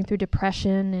was going through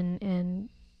depression and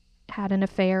had an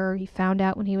affair. He found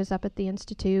out when he was up at the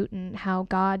Institute, and how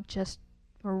God just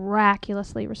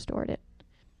miraculously restored it.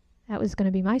 That was going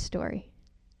to be my story.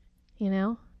 You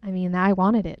know? I mean, I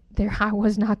wanted it. I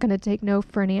was not going to take no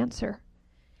for an answer.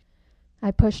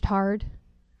 I pushed hard.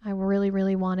 I really,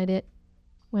 really wanted it.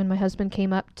 When my husband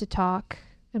came up to talk,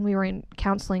 and we were in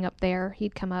counseling up there,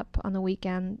 he'd come up on the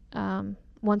weekend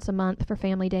once a month for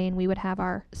Family Day, and we would have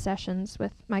our sessions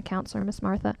with my counselor, Miss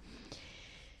Martha.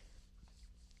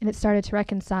 And it started to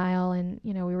reconcile, and,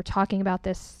 you know, we were talking about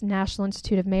this National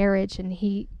Institute of Marriage, and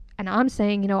I'm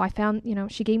saying, you know, I found, you know,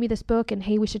 she gave me this book, and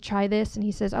hey, we should try this. And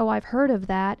he says, oh, I've heard of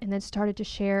that, and then started to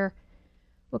share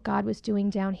what God was doing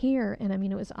down here. And I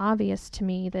mean, it was obvious to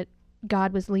me that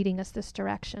God was leading us this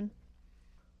direction.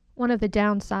 One of the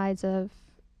downsides of,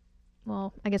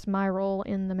 well, I guess my role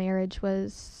in the marriage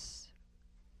was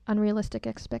unrealistic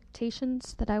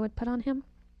expectations that I would put on him.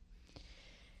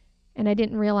 And I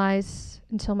didn't realize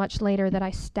until much later that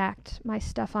I stacked my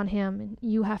stuff on him, and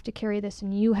you have to carry this,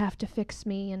 and you have to fix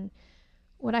me. And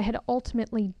what I had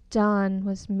ultimately done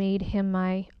was made him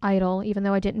my idol, even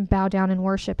though I didn't bow down and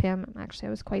worship him. Actually,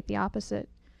 I was quite the opposite.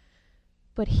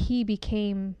 But he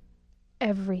became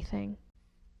everything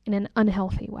in an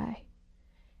unhealthy way.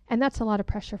 And that's a lot of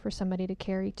pressure for somebody to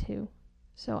carry too.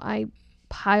 So I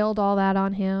piled all that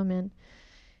on him, and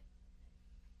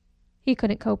he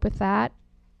couldn't cope with that.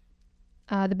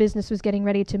 The business was getting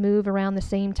ready to move around the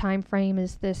same time frame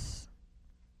as this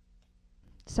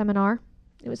seminar.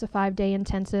 It was a 5-day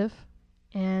intensive,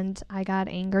 and I got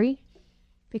angry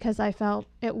because I felt,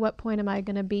 at what point am I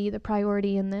going to be the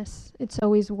priority in this? It's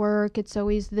always work, it's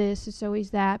always this, it's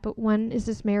always that, but when is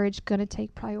this marriage going to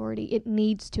take priority? It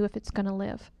needs to if it's going to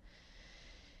live.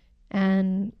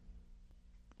 And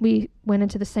we went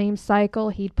into the same cycle.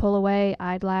 He'd pull away,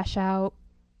 I'd lash out.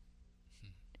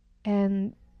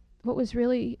 And what was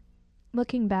really,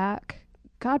 looking back,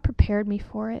 God prepared me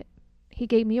for it. He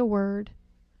gave me a word.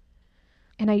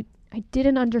 And I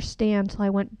didn't understand till I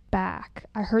went back.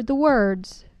 I heard the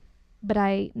words, but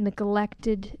I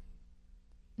neglected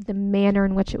the manner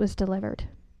in which it was delivered,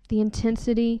 the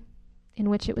intensity in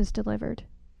which it was delivered.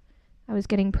 I was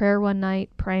getting prayer one night,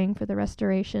 praying for the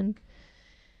restoration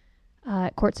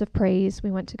at Courts of Praise.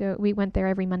 We went there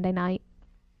every Monday night.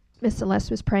 Miss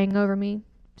Celeste was praying over me,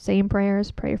 saying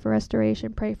prayers, pray for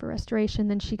restoration, pray for restoration.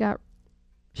 Then she got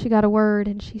a word,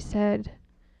 and she said,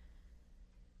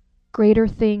 greater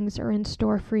things are in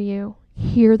store for you.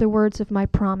 Hear the words of my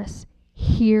promise.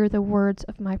 Hear the words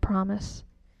of my promise.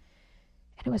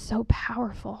 And it was so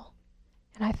powerful.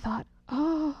 And I thought,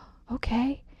 oh,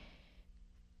 okay.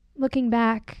 Looking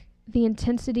back, the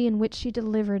intensity in which she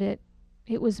delivered it,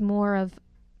 it was more of,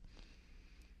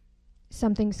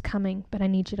 something's coming, but I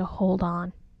need you to hold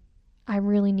on. I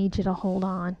really need you to hold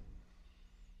on.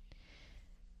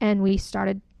 And we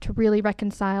started to really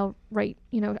reconcile, right?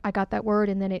 I got that word,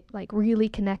 and then it like really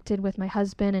connected with my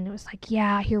husband, and it was like,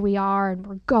 yeah, here we are, and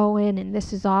we're going, and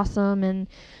this is awesome. And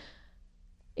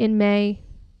in May,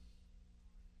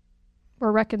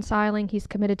 we're reconciling. He's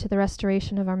committed to the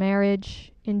restoration of our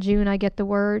marriage. In June, I get the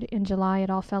word. In July,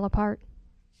 it all fell apart.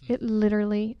 It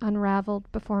literally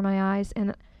unraveled before my eyes,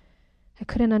 and I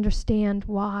couldn't understand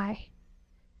why.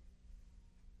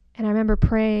 And I remember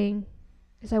praying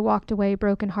as I walked away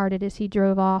brokenhearted as he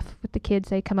drove off with the kids.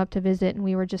 They come up to visit, and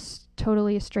we were just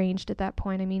totally estranged at that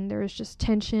point. I mean, there was just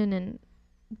tension and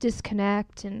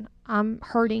disconnect, and I'm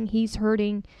hurting, he's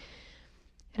hurting.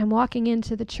 And I'm walking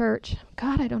into the church.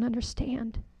 God, I don't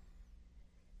understand.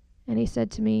 And he said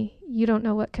to me, you don't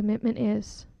know what commitment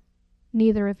is.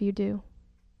 Neither of you do.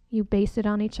 You base it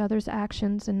on each other's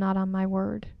actions and not on my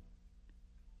word.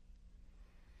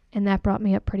 And that brought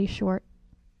me up pretty short.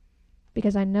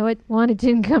 Because I know one, it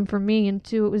didn't come from me, and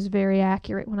two, it was very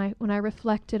accurate. When I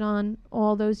reflected on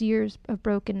all those years of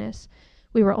brokenness,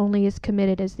 we were only as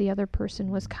committed as the other person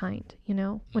was kind.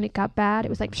 When it got bad, it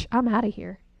was like, I'm out of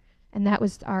here. And that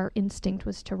was our instinct,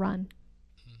 was to run.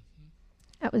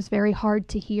 That was very hard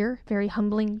to hear, very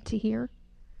humbling to hear.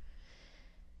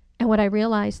 And what I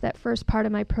realized, that first part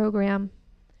of my program,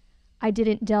 I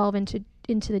didn't delve into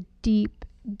the deep,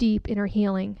 deep inner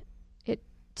healing.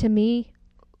 To me,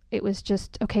 it was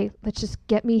just, okay, let's just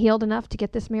get me healed enough to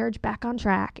get this marriage back on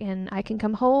track, and I can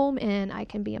come home and I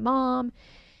can be a mom.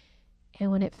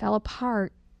 And when it fell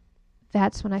apart,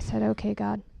 that's when I said, okay,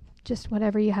 God, just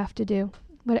whatever you have to do.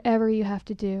 Whatever you have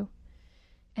to do.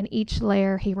 And each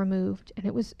layer he removed. And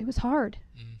it was hard,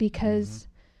 because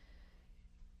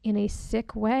in a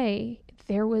sick way,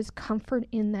 there was comfort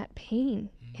in that pain.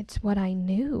 It's what I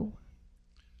knew.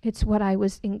 It's what I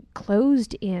was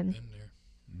enclosed in.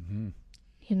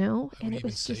 And it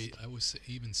was just... I would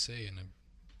even say, and I'm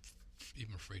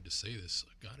even afraid to say this,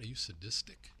 God, are you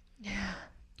sadistic? Yeah.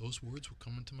 Those words were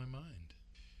coming to my mind.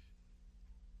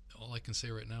 All I can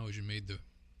say right now is you made the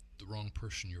wrong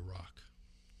person your rock.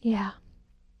 Yeah,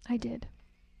 I did.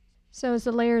 So as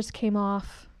the layers came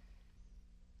off,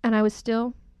 and I was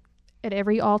still at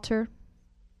every altar,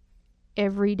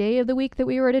 every day of the week that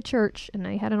we were at a church and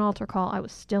I had an altar call, I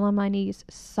was still on my knees,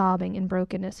 sobbing in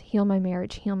brokenness, heal my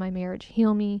marriage, heal my marriage,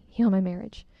 heal me, heal my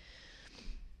marriage.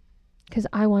 Because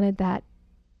I wanted that,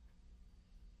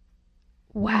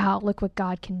 wow, look what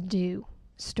God can do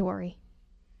story.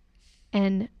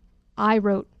 And I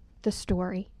wrote the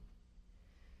story.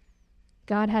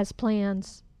 God has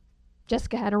plans.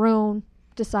 Jessica had her own,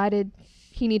 decided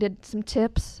he needed some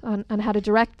tips on how to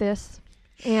direct this.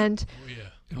 And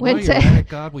while you're at it,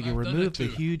 God, will you remove the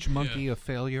huge monkey of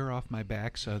failure off my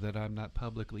back so that I'm not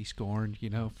publicly scorned,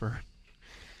 for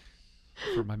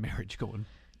my marriage going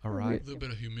awry? A little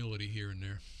bit of humility here and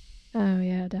there. Oh,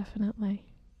 yeah, definitely.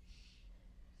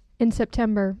 In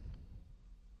September,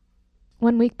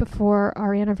 1 week before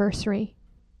our anniversary,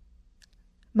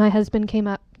 my husband came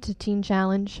up to Teen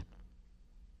Challenge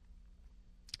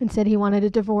and said he wanted a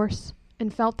divorce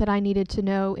and felt that I needed to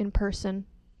know in person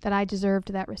that I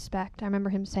deserved that respect. I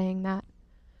remember him saying that.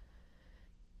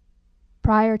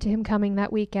 Prior to him coming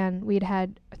that weekend, we'd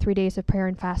had 3 days of prayer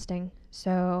and fasting.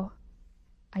 So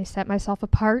I set myself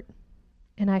apart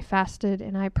and I fasted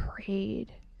and I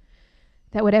prayed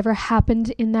that whatever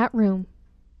happened in that room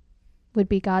would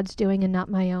be God's doing and not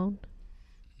my own.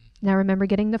 And I remember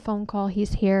getting the phone call,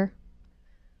 he's here,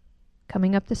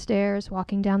 coming up the stairs,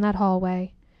 walking down that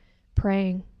hallway,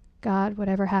 praying, God,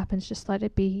 whatever happens, just let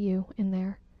it be you in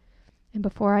there. And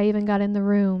before I even got in the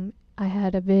room, I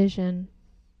had a vision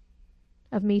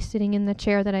of me sitting in the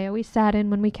chair that I always sat in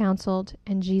when we counseled,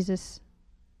 and Jesus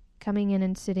coming in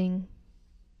and sitting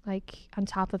like on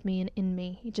top of me and in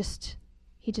me. He just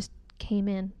came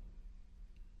in,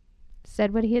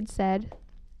 said what he had said,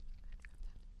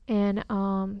 and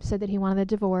said that he wanted a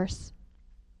divorce.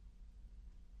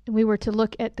 And we were to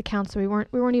look at the counsel. We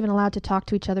weren't even allowed to talk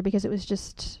to each other because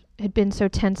it had been so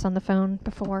tense on the phone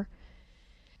before.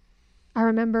 I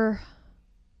remember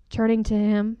turning to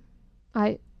him.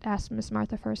 I asked Miss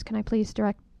Martha first, can I please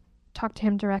talk to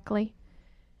him directly?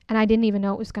 And I didn't even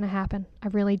know it was going to happen. I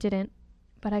really didn't.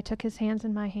 But I took his hands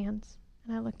in my hands,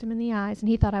 and I looked him in the eyes, and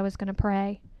he thought I was going to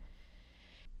pray.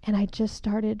 And I just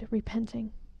started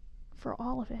repenting for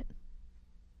all of it.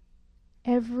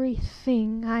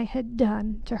 Everything I had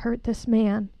done to hurt this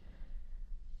man,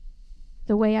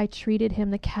 the way I treated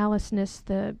him, the callousness,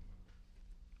 the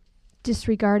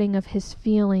disregarding of his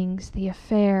feelings, the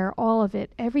affair, all of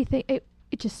it, everything, it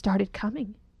just started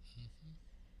coming.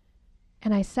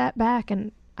 And I sat back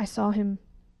and I saw him.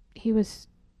 He was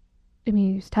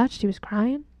touched, he was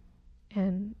crying.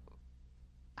 And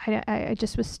I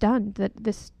just was stunned that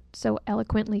this so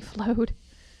eloquently flowed.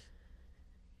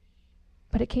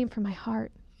 But it came from my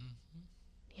heart,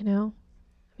 you know?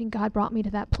 I mean, God brought me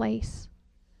to that place.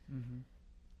 Mm-hmm.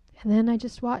 And then I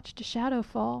just watched a shadow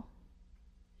fall.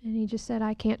 And he just said,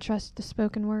 I can't trust the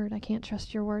spoken word. I can't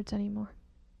trust your words anymore.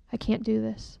 I can't do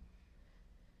this.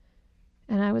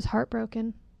 And I was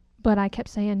heartbroken. But I kept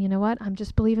saying, you know what? I'm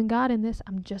just believing God in this.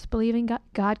 I'm just believing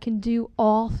God can do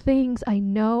all things. I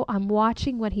know I'm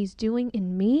watching what he's doing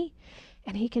in me,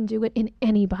 and he can do it in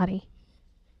anybody,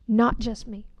 not just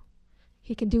me.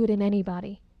 He can do it in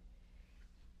anybody.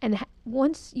 And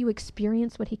once you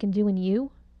experience what he can do in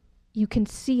you, you can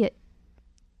see it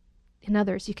in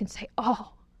others. You can say,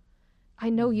 oh, I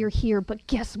know you're here, but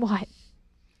guess what?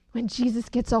 When Jesus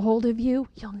gets a hold of you,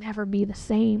 you'll never be the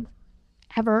same,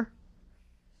 ever.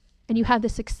 And you have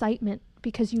this excitement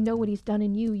because you know what he's done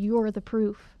in you. You're the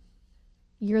proof.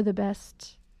 You're the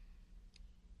best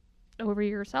over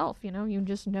yourself, you know. You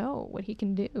just know what he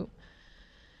can do.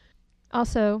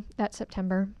 Also, that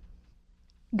September,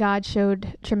 God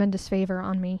showed tremendous favor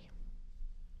on me.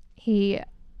 He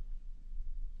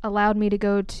allowed me to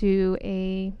go to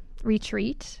a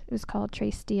retreat. It was called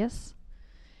Tres Dias.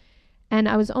 And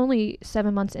I was only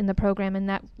 7 months in the program, and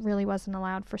that really wasn't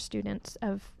allowed for students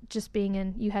of just being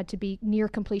in. You had to be near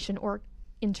completion or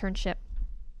internship.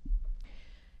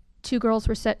 2 girls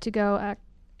were set to go,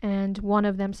 and one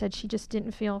of them said she just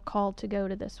didn't feel called to go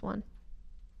to this one.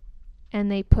 And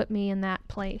they put me in that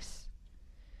place.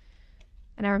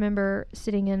 And I remember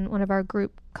sitting in one of our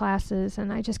group classes,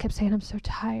 and I just kept saying, I'm so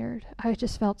tired. I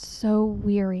just felt so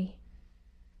weary.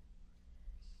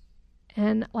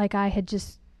 And like I had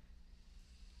just,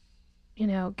 you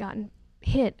know, gotten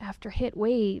hit after hit,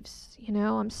 waves. You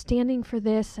know, I'm standing for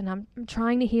this, and I'm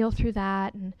trying to heal through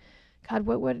that. And God,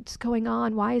 what's going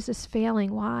on? Why is this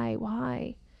failing?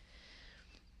 Why?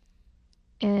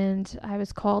 And I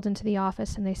was called into the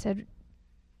office, and they said,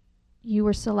 you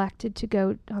were selected to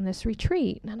go on this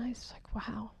retreat. And I was like,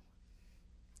 wow.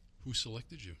 Who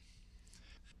selected you?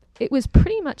 It was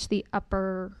pretty much the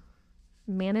upper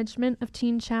management of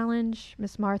Teen Challenge,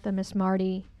 Miss Martha, Miss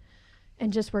Marty,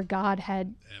 and just where God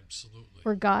had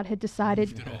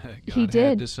decided. He did.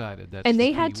 Had decided. That's and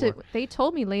they the had to. word. They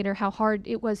told me later how hard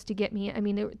it was to get me. I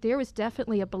mean, there was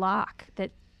definitely a block that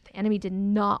the enemy did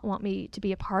not want me to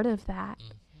be a part of that.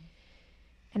 Mm-hmm.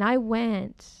 And I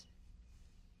went,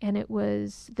 and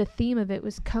the theme of it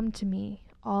was, come to me,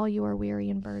 all you are weary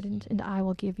and burdened, and I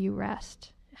will give you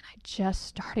rest. And I just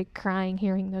started crying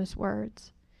hearing those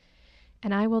words.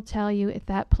 And I will tell you, at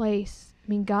that place, I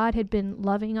mean, God had been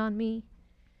loving on me.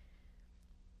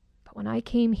 But when I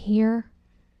came here,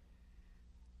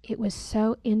 it was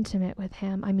so intimate with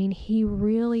him. I mean, he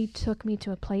really took me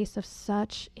to a place of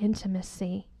such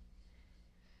intimacy.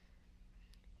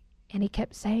 And he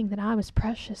kept saying that I was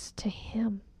precious to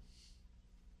him.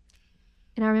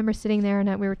 And I remember sitting there,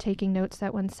 and we were taking notes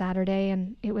that one Saturday,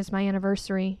 and it was my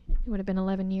anniversary. It would have been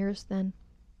 11 years then.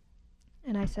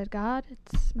 And I said, God,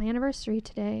 it's my anniversary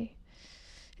today.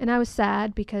 And I was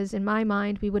sad because in my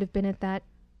mind, we would have been at that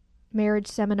marriage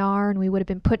seminar, and we would have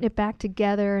been putting it back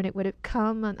together, and it would have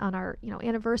come on our,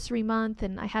 anniversary month.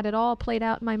 And I had it all played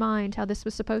out in my mind, how this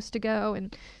was supposed to go.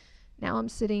 And now I'm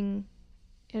sitting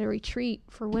at a retreat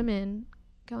for women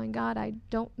going, God, I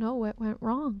don't know what went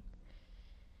wrong.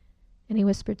 And he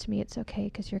whispered to me, it's okay,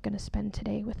 because you're going to spend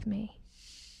today with me.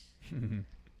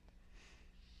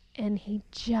 And he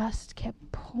just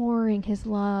kept pouring his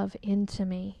love into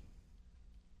me.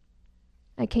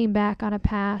 I came back on a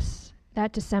pass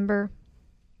that December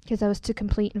because I was to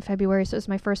complete in February, so it was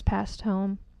my first pass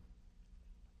home.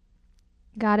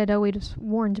 God had always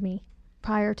warned me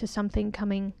prior to something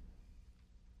coming.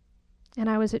 And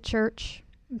I was at church,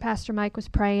 and Pastor Mike was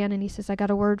praying, and he says, I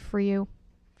got a word for you.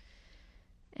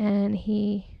 And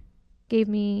he gave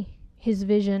me his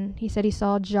vision. He said he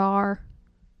saw a jar,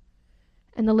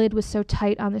 and the lid was so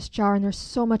tight on this jar, and there's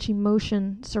so much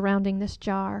emotion surrounding this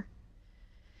jar.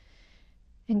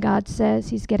 And God says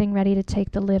he's getting ready to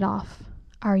take the lid off.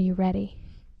 Are you ready?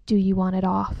 Do you want it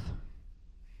off?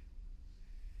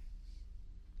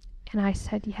 And I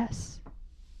said yes.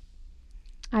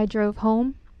 I drove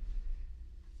home,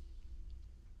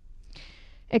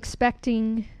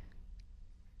 expecting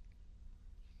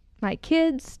my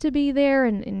kids to be there,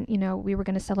 and you know, we were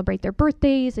going to celebrate their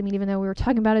birthdays. I mean, even though we were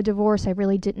talking about a divorce, I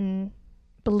really didn't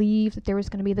believe that there was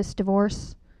going to be this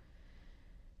divorce.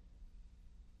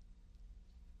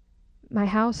 My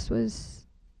house was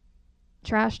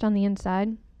trashed on the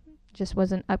inside, just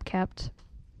wasn't upkept.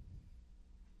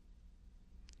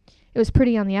 It was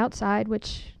pretty on the outside,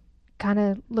 which kind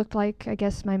of looked like, I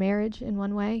guess, my marriage in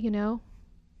one way, you know.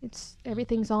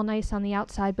 Everything's all nice on the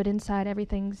outside, but inside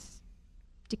everything's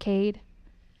decayed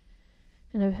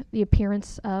and the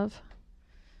appearance of,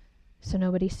 so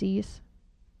nobody sees.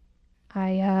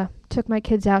 I took my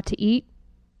kids out to eat.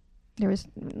 There was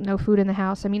no food in the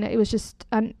house. I mean, it was just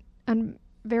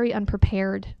very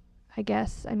unprepared, I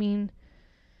guess. I mean,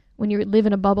 when you live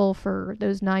in a bubble for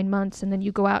those 9 months and then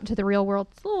you go out into the real world,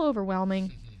 it's a little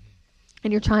overwhelming.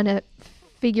 And you're trying to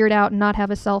figure it out and not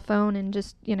have a cell phone and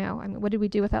just, you know, I mean, what did we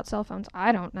do without cell phones?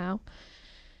 I don't know.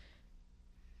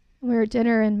 We were at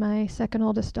dinner and my second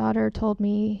oldest daughter told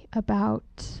me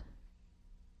about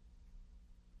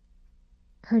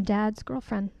her dad's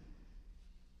girlfriend.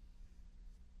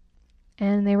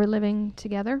 And they were living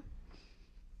together.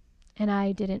 And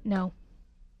I didn't know.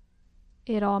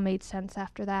 It all made sense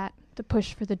after that. The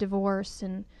push for the divorce.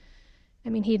 And, I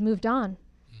mean, he'd moved on.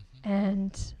 Mm-hmm.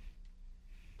 And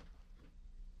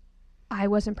I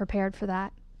wasn't prepared for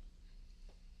that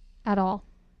at all.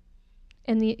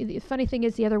 And the funny thing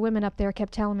is, the other women up there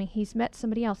kept telling me, he's met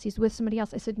somebody else, he's with somebody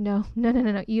else. I said, no,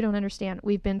 you don't understand.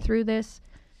 We've been through this.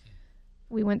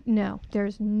 No,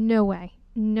 there's no way,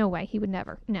 he would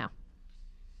never, no.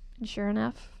 And sure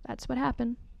enough, that's what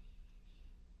happened.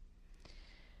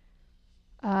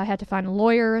 I had to find a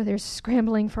lawyer. There's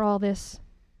scrambling for all this.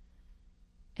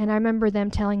 And I remember them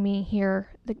telling me here,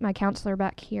 my counselor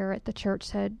back here at the church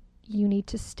said, you need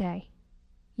to stay.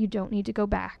 You don't need to go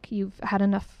back. You've had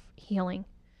enough healing.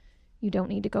 You don't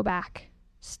need to go back.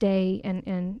 Stay,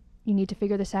 and you need to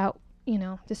figure this out. You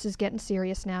know, this is getting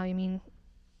serious now. I mean,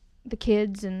 the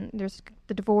kids and there's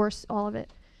the divorce, all of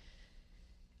it.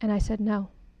 And I said, no,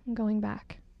 I'm going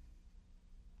back.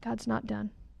 God's not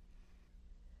done.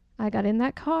 I got in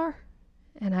that car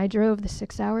and I drove the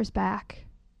 6 hours back,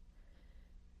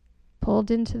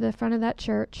 pulled into the front of that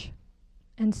church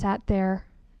and sat there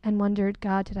and wondered,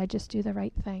 God, did I just do the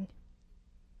right thing?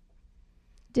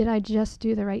 Did I just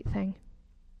do the right thing?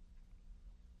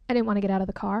 I didn't want to get out of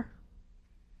the car.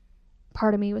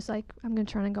 Part of me was like, I'm going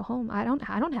to try and go home. I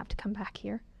don't have to come back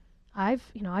here. I've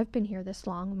been here this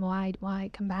long. Why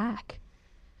come back?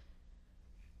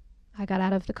 I got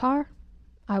out of the car.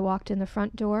 I walked in the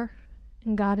front door,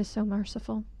 and God is so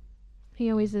merciful. He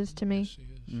always is to me. Yes,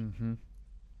 he is. Mm-hmm.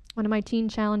 One of my Teen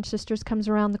Challenge sisters comes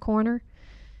around the corner,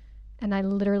 and I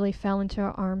literally fell into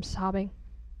her arms sobbing,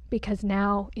 because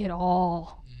now it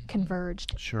all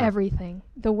converged. Sure. Everything.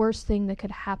 The worst thing that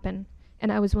could happen.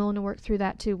 And I was willing to work through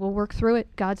that too. We'll work through it.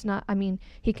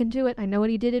 He can do it. I know what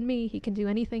he did in me. He can do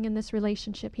anything in this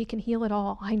relationship. He can heal it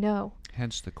all. I know.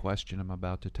 Hence the question, I'm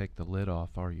about to take the lid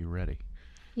off. Are you ready?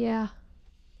 Yeah.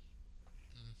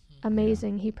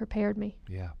 Amazing. Yeah. He prepared me.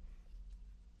 Yeah.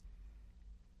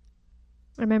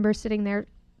 I remember sitting there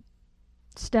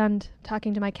stunned,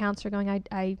 talking to my counselor, going,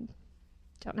 I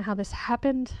don't know how this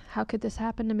happened. How could this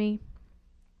happen to me?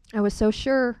 I was so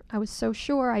sure.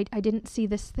 I didn't see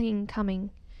this thing coming.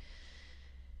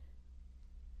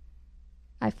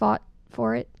 I fought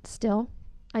for it still.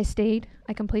 I stayed.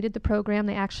 I completed the program.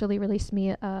 They actually released me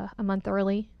a month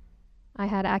early. I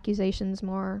had accusations,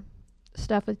 more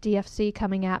stuff with DFC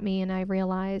coming at me, and I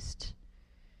realized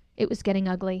it was getting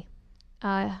ugly.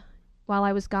 While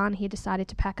I was gone, he decided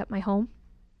to pack up my home.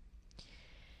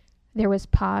 There was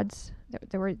pods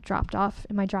that were dropped off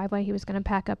in my driveway. He was going to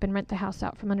pack up and rent the house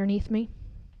out from underneath me.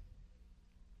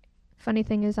 Funny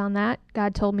thing is, on that,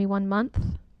 God told me 1 month,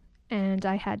 and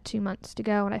I had 2 months to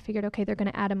go, and I figured, okay, they're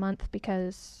going to add a month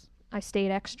because I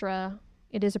stayed extra.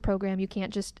 It is a program. You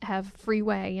can't just have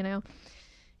freeway, you know.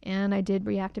 And I did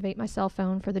reactivate my cell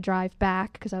phone for the drive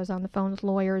back because I was on the phone with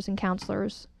lawyers and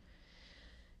counselors.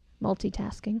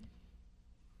 Multitasking.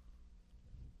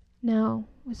 No,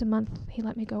 it was a month. He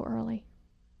let me go early.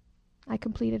 I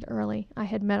completed early. I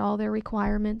had met all their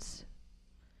requirements.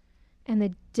 And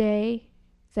the day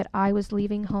that I was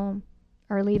leaving home,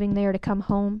 are leaving there to come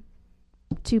home.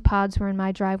 2 pods were in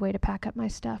my driveway to pack up my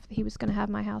stuff. He was going to have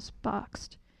my house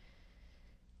boxed.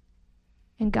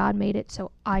 And God made it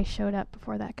so I showed up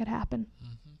before that could happen.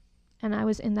 Mm-hmm. And I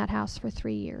was in that house for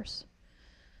 3 years.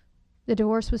 The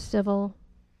divorce was civil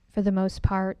for the most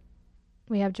part.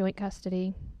 We have joint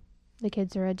custody. The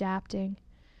kids are adapting.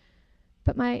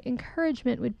 But my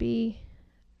encouragement would be,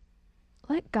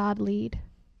 let God lead.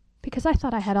 Because I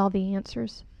thought I had all the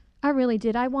answers. I really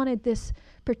did. I wanted this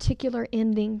particular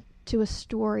ending to a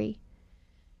story.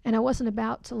 And I wasn't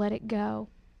about to let it go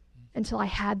until I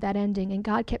had that ending. And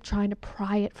God kept trying to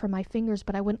pry it from my fingers,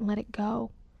 but I wouldn't let it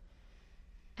go.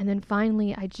 And then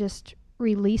finally, I just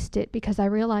released it because I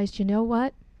realized, you know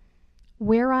what?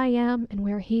 Where I am and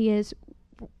where he is,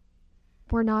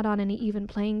 we're not on an even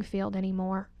playing field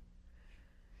anymore.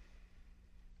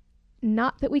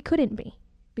 Not that we couldn't be,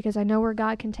 because I know where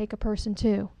God can take a person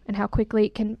to and how quickly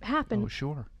it can happen. Oh,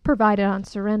 sure. Provided on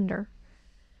surrender.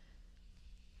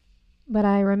 But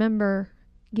I remember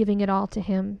giving it all to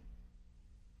him.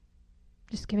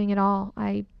 Just giving it all.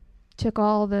 I took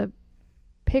all the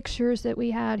pictures that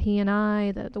we had, he and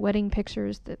I, the wedding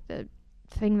pictures, the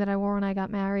thing that I wore when I got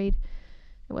married.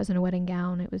 It wasn't a wedding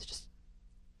gown. It was just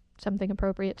something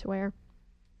appropriate to wear.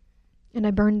 And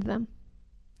I burned them.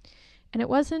 And it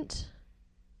wasn't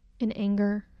in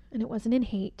anger, and it wasn't in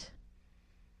hate.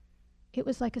 It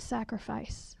was like a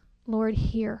sacrifice. Lord,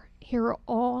 here are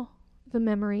all the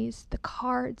memories, the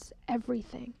cards,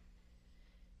 everything.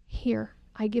 Here,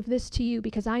 I give this to you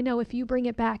because I know if you bring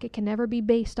it back, it can never be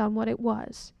based on what it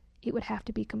was. It would have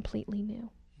to be completely new.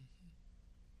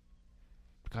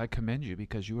 I commend you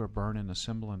because you are burning a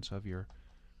semblance of your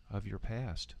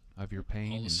past, of your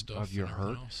pain, All the and stuff of your and hurt.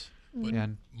 everything else. But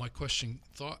And my question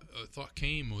thought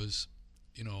came was,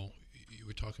 you know, you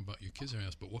were talking about your kids and everything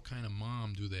else, but what kind of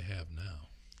mom do they have now?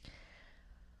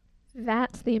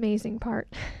 That's the amazing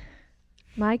part.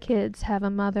 My kids have a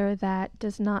mother that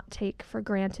does not take for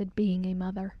granted being a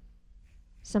mother.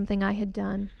 Something I had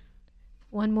done.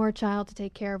 One more child to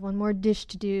take care of, one more dish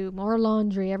to do, more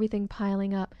laundry, everything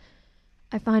piling up.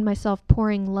 I find myself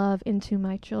pouring love into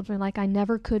my children like I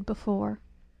never could before.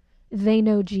 They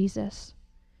know Jesus.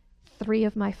 3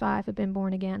 of my 5 have been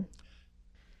born again.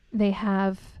 They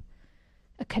have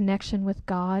a connection with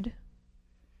God.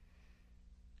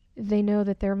 They know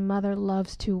that their mother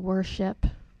loves to worship,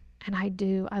 and I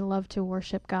do. I love to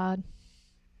worship God.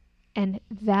 And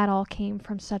that all came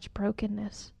from such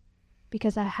brokenness.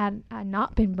 Because had I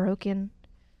not been broken,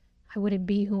 I wouldn't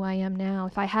be who I am now.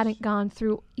 If I hadn't gone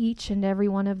through each and every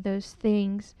one of those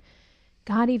things,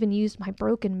 God even used my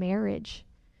broken marriage.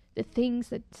 The things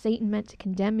that Satan meant to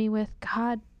condemn me with,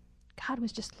 God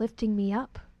was just lifting me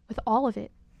up with all of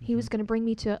it. He was going to bring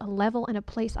me to a level and a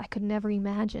place I could never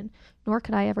imagine, nor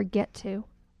could I ever get to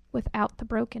without the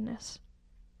brokenness.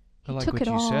 I like what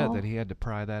you said, that he had to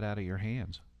pry that out of your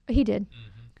hands. He did.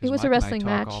 Mm-hmm. It was Mike a wrestling and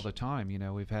I talk match. all the time. You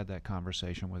know, we've had that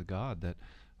conversation with God that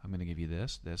I'm going to give you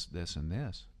this, this, this, and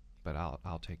this, but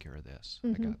I'll take care of this. I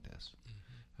got this.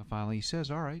 And finally he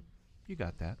says, all right, you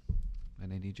got that.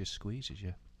 And then he just squeezes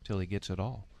you till he gets it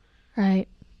all. Right.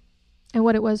 And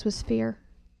what it was fear.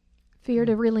 Fear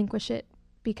to relinquish it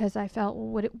because I felt,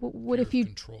 well, what if you...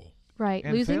 Control. Right.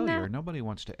 And losing failure. that. Nobody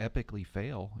wants to epically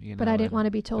fail. You know, But I didn't in want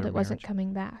to be told their it wasn't marriage.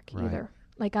 coming back Right. either.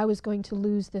 Like I was going to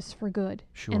lose this for good.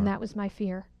 Sure. And that was my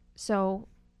fear. So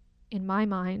in my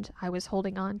mind, I was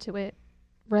holding on to it,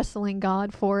 wrestling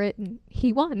God for it, and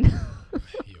he won.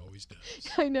 He always does.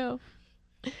 I know.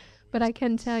 But I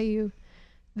can tell you,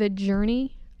 the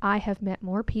journey, I have met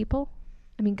more people.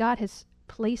 I mean, God has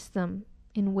placed them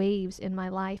in waves in my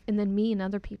life, and then me in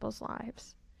other people's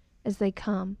lives as they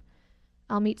come.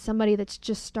 I'll meet somebody that's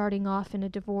just starting off in a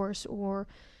divorce or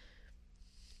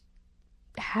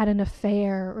had an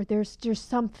affair, or there's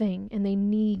something and they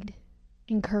need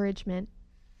encouragement,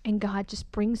 and God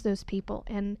just brings those people.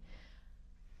 And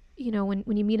you know,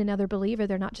 when you meet another believer,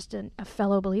 they're not just a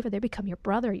fellow believer, they become your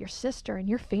brother, your sister, and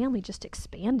your family just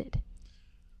expanded.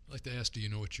 I'd like to ask, do you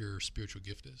know what your spiritual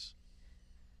gift is?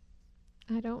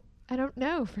 I don't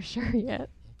know for sure yet.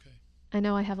 Okay. I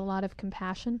know I have a lot of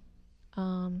compassion.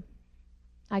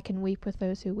 I can weep with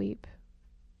those who weep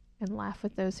and laugh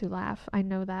with those who laugh. I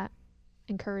know that.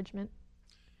 Encouragement.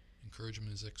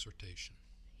 Encouragement is exhortation.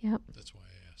 Yep. That's why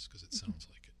I asked, because it sounds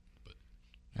like it. But you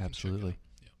can check it Absolutely.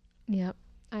 out. Yeah. Yep.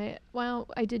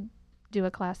 I did do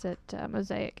a class at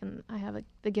Mosaic, and I have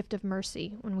the gift of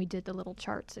mercy when we did the little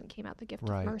charts and came out the gift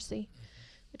Right. of mercy,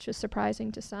 which was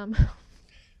surprising to some.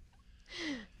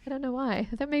 I don't know why.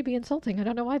 That may be insulting. I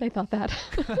don't know why they thought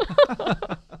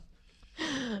that.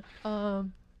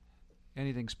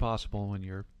 Anything's possible when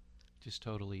you're just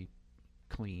totally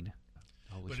clean.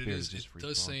 The Holy But Spirit it just free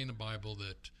does flowing. say in the Bible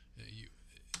that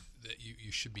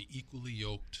you should be equally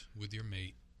yoked with your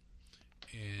mate.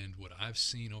 And what I've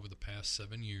seen over the past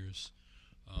 7 years,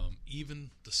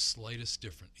 even the slightest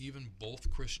difference, even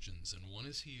both Christians, and one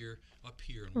is here, up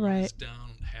here, and one is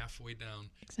down, halfway down,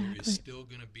 there is still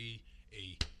going to be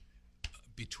a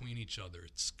between each other.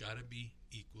 It's got to be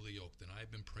equally yoked. And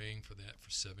I've been praying for that for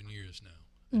 7 years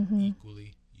now.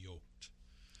 Equally yoked.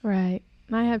 Right.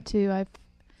 I have too.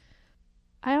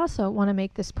 I also want to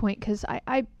make this point because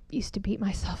I used to beat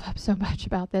myself up so much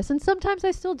about this, and sometimes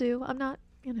I still do. I'm not,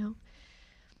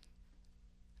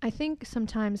 I think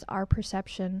sometimes our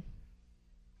perception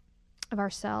of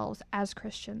ourselves as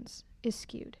Christians is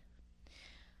skewed.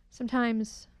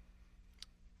 Sometimes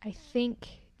I think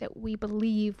that we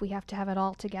believe we have to have it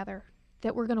all together,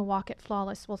 that we're going to walk it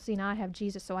flawless. Well, see, now I have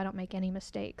Jesus, so I don't make any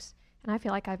mistakes. And I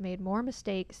feel like I've made more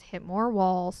mistakes, hit more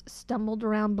walls, stumbled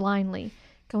around blindly,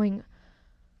 going,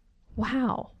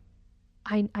 wow,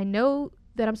 I know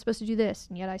that I'm supposed to do this,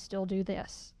 and yet I still do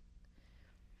this.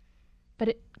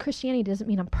 But Christianity doesn't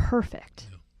mean I'm perfect.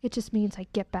 No. It just means I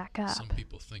get back up. Some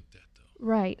people think that, though.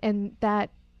 Right, and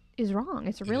that is wrong.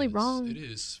 It's really wrong. It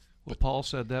is. Well, Paul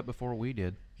said that before we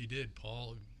did. He did.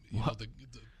 Paul,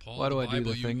 Paul. Why do I Bible,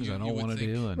 do the things I don't want to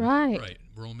do? And right.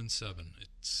 Romans 7.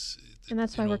 And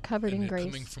that's why we're covered in grace.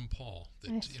 Coming from Paul,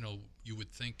 that you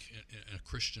would think a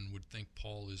Christian would think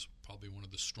Paul is probably one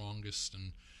of the strongest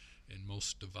and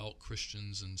most devout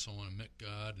Christians and so on, and met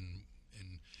God,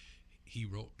 and he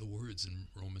wrote the words in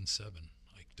Romans 7.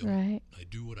 I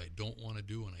do what I don't want to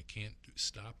do, and I can't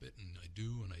stop it, and I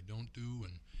do and I don't do,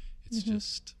 and it's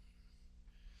just.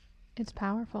 It's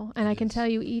powerful, and I can tell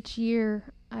you, each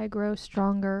year I grow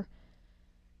stronger,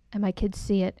 and my kids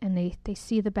see it, and they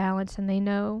see the balance, and they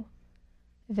know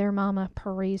their mama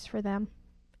prays for them.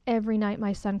 Every night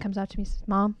my son comes up to me and says,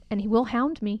 Mom, and he will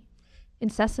hound me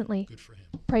incessantly. Good for him.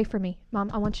 Pray for me. Mom,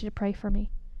 I want you to pray for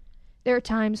me. There are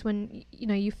times when,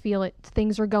 you feel it,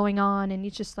 things are going on, and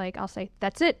it's just like, I'll say,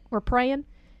 that's it, we're praying,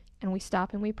 and we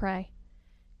stop and we pray.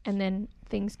 And then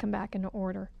things come back into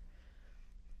order.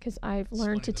 Because I've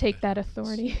learned to take that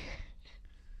authority.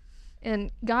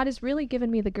 And God has really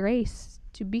given me the grace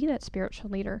to be that spiritual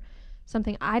leader,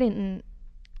 something I didn't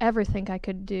ever think I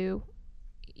could do.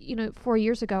 4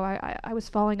 years ago, I was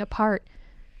falling apart.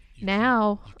 You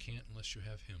can't unless you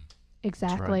have Him.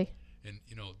 Exactly. Right.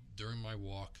 And, during my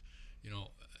walk,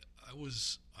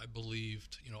 I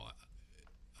believed,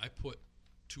 I put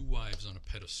 2 wives on a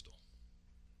pedestal.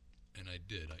 And I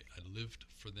did. I lived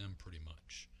for them pretty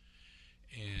much.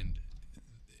 And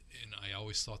I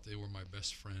always thought they were my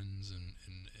best friends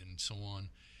and so on.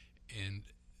 And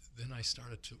then I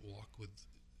started to walk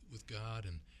with God,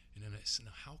 and then I said,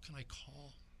 now how can I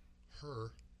call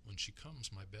her when she comes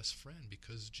my best friend?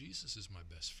 Because Jesus is my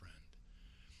best friend.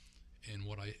 And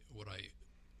what I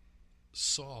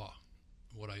saw,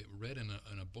 what I read in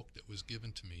a book that was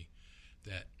given to me,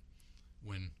 that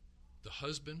when the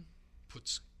husband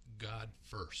puts God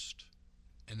first,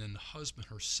 and then the husband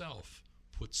herself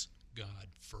puts God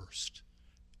first,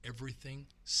 everything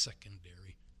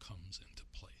secondary comes into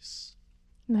place.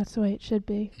 And that's the way it should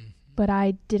be. Mm-hmm. But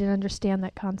I didn't understand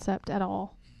that concept at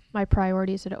all. My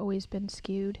priorities had always been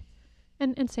skewed.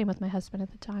 And same with my husband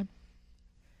at the time.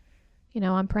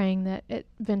 I'm praying that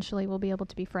eventually we'll be able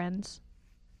to be friends.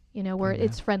 Where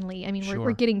it's friendly. I mean,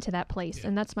 we're getting to that place,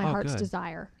 and that's my heart's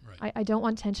desire. Right. I don't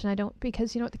want tension.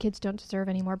 Because the kids don't deserve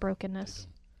any more brokenness.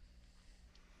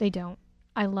 They don't.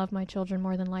 I love my children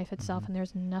more than life itself, and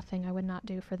there's nothing I would not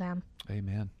do for them.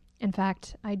 Amen. In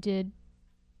fact, I did,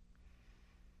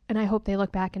 and I hope they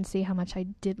look back and see how much I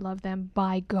did love them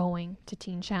by going to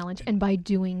Teen Challenge and by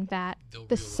doing that,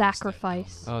 the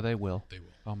sacrifice. Oh, they will. They will.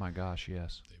 Oh my gosh,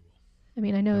 yes. They will. I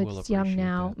mean, I know They it's young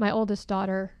now. that. My oldest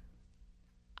daughter,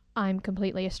 I'm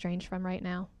completely estranged from right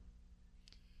now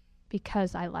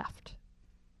because I left.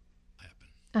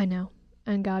 Happened. I know.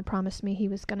 And God promised me He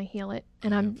was going to heal it.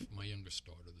 And I'm my youngest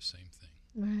daughter, the same thing.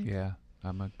 Right. Yeah,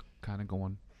 I'm kind of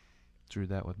going through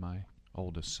that with my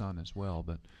oldest son as well,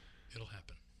 but It'll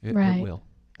happen. It will.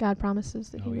 God promises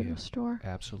that He Oh, would yeah. restore.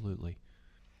 Absolutely.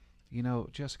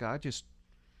 Jessica,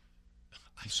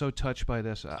 I'm so touched by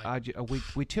this.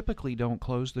 We typically don't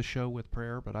close the show with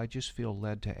prayer, but I just feel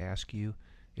led to ask you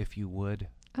if you would,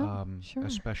 Sure.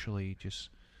 especially just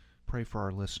pray for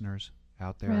our listeners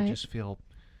out there. Right. I just feel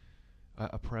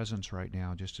a presence right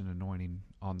now, just an anointing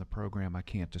on the program I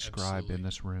can't describe Absolutely. in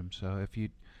this room. So if you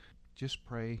just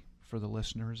pray for the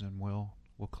listeners, and we'll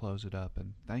close it up.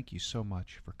 And thank you so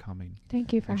much for coming.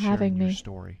 Thank you for and having sharing your me.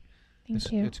 story.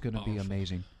 Thank you. It's going to be Powerful.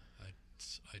 amazing.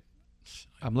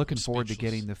 I I'm looking forward to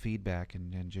speechless. getting the feedback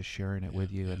and just sharing it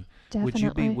with you. yeah. And Definitely. would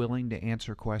you be willing to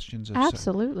answer questions? If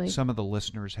Absolutely. some of the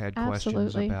listeners had questions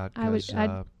Absolutely. about. I would. 'cause, I'd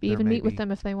there even may meet with be-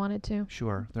 them if they wanted to.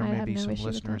 Sure, there I may have be no some issue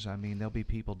with that. listeners. I mean, there'll be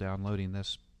people downloading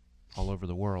this all over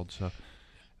the world. So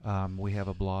we have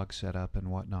a blog set up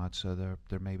and whatnot. So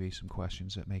there may be some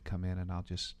questions that may come in, and I'll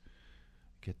just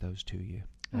get those to you.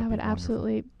 I That'd would be wonderful.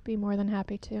 absolutely be more than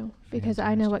happy to, because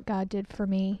I know Fantastic. what God did for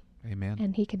me, Amen.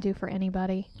 and He can do for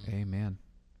anybody. Amen.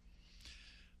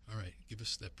 All right, give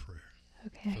us that prayer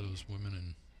Okay. for those women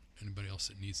and anybody else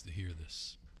that needs to hear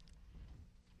this.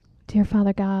 Dear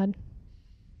Father God,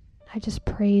 I just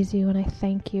praise you and I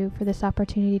thank you for this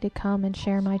opportunity to come and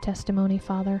share my testimony,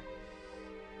 Father.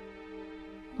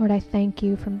 Lord, I thank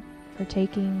you for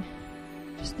taking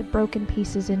just the broken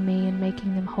pieces in me and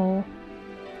making them whole.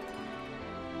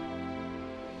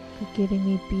 For giving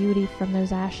me beauty from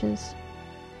those ashes.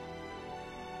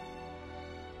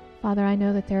 Father, I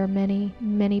know that there are many,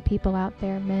 many people out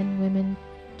there, men, women,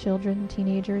 children,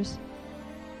 teenagers.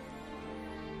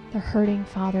 They're hurting,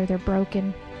 Father. They're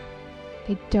broken.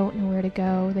 They don't know where to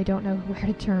go. They don't know where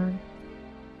to turn.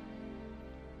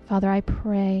 Father, I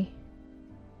pray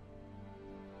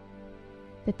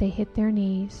that they hit their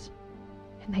knees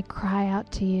and they cry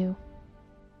out to you,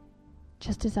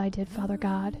 just as I did, Father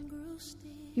God.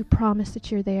 You promise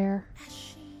that you're there.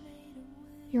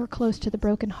 You're close to the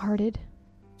brokenhearted.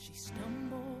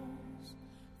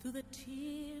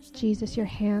 Jesus, your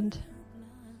hand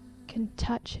can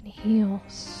touch and heal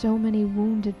so many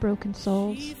wounded, broken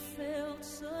souls.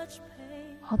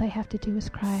 All they have to do is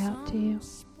cry out to you.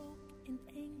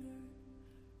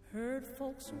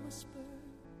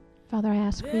 Father, I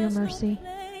ask for your mercy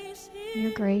and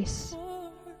your grace.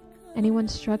 Anyone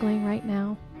struggling right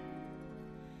now,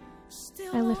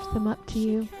 I lift them up to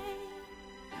you.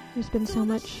 There's been so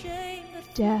much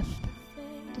death,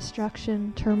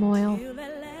 destruction, turmoil.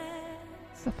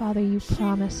 But Father, you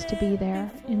promised to be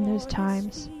there in those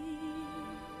times.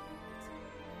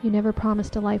 You never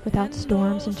promised a life without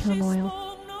storms and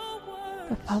turmoil.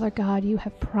 But Father God, you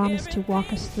have promised to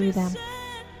walk us through them.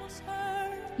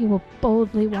 You will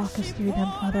boldly walk us through them,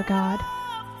 Father God.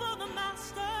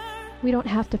 We don't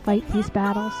have to fight these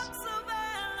battles.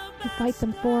 You fight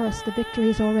them for us. The victory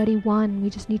is already won. We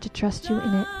just need to trust you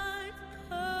in it.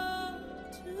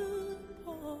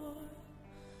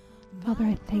 Father,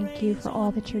 I thank you for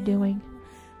all that you're doing.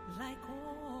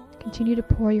 Continue to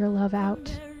pour your love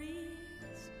out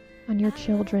on your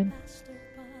children.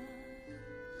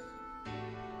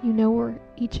 You know where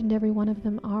each and every one of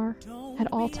them are at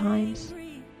all times.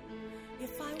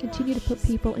 Continue to put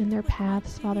people in their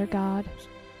paths, Father God,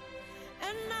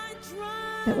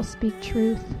 that will speak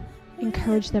truth,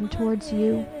 encourage them towards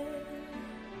you.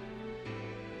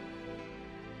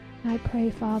 And I pray,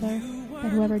 Father,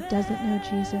 that whoever doesn't know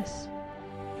Jesus,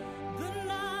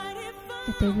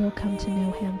 that they will come to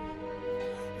know him.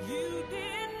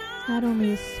 Not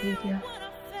only as Savior,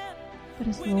 but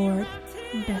as Lord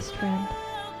and best friend.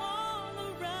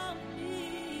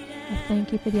 I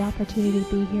thank you for the opportunity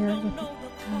to be here with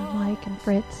Mike and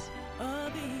Fritz.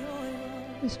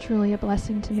 It was truly a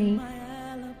blessing to me.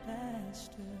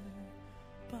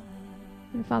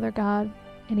 And Father God,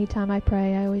 anytime I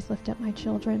pray, I always lift up my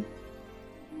children.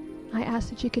 I ask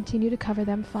that you continue to cover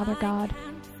them, Father God.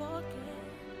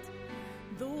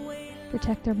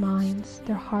 Protect their minds,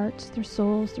 their hearts, their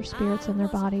souls, their spirits, and their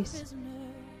bodies.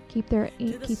 Keep your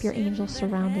angels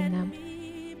surrounding them,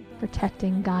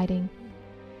 protecting, guiding.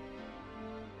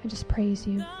 I just praise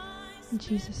you in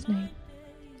Jesus' name.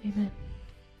 Amen.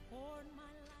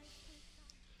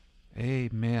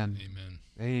 Amen. Amen.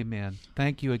 Amen.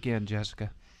 Thank you again,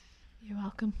 Jessica. You're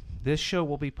welcome. This show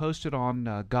will be posted on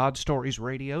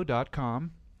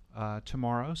GodStoriesRadio.com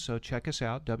tomorrow, so check us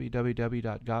out,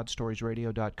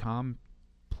 www.godstoriesradio.com.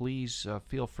 Please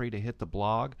feel free to hit the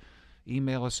blog.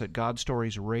 Email us at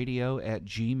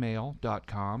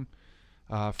godstoriesradio@gmail.com.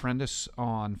 Friend us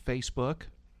on Facebook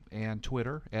and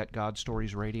Twitter at God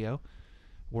Stories Radio.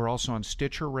 We're also on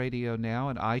Stitcher Radio now,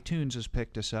 and iTunes has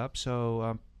picked us up,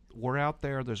 so we're out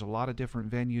there. There's a lot of different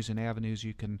venues and avenues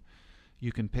you can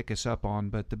pick us up on,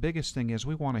 but the biggest thing is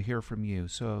we want to hear from you.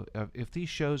 So if these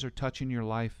shows are touching your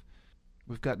life,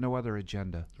 we've got no other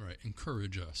agenda. Right.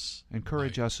 Encourage us.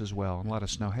 Encourage us as well, and let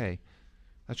us know, hey,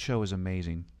 that show is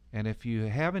amazing. And if you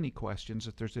have any questions,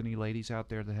 if there's any ladies out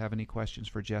there that have any questions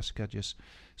for Jessica, just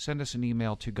send us an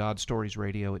email to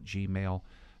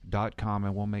godstoriesradio@gmail.com,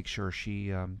 and we'll make sure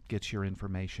she gets your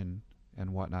information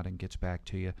and whatnot and gets back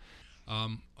to you.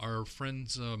 Our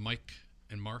friends Mike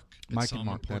and Mark at Mike Solomon and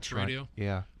Mark, Porch that's Radio. right.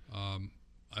 Yeah. I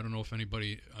don't know if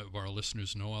anybody of our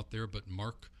listeners know out there, but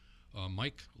Mark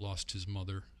Mike lost his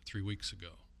mother 3 weeks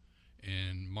ago,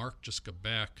 and Mark just got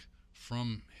back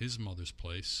from his mother's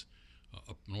place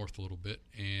up north a little bit,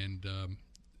 and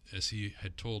as he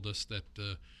had told us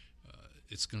that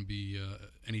it's going to be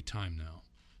any time now.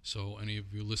 So any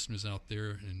of you listeners out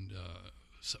there and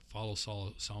follow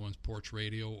Solomon's Porch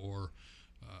Radio, or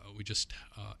we just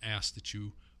ask that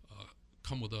you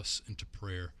come with us into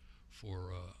prayer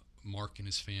for Mark and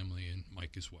his family, and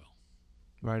Mike as well.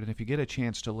 Right, and if you get a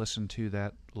chance to listen to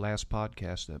that last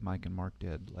podcast that Mike and Mark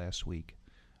did last week,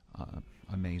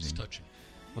 amazing. It's touching.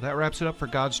 Well, that wraps it up for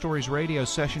God Stories Radio,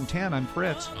 Session 10. I'm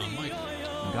Fritz. I'm Mike.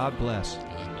 And God bless.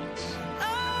 God bless.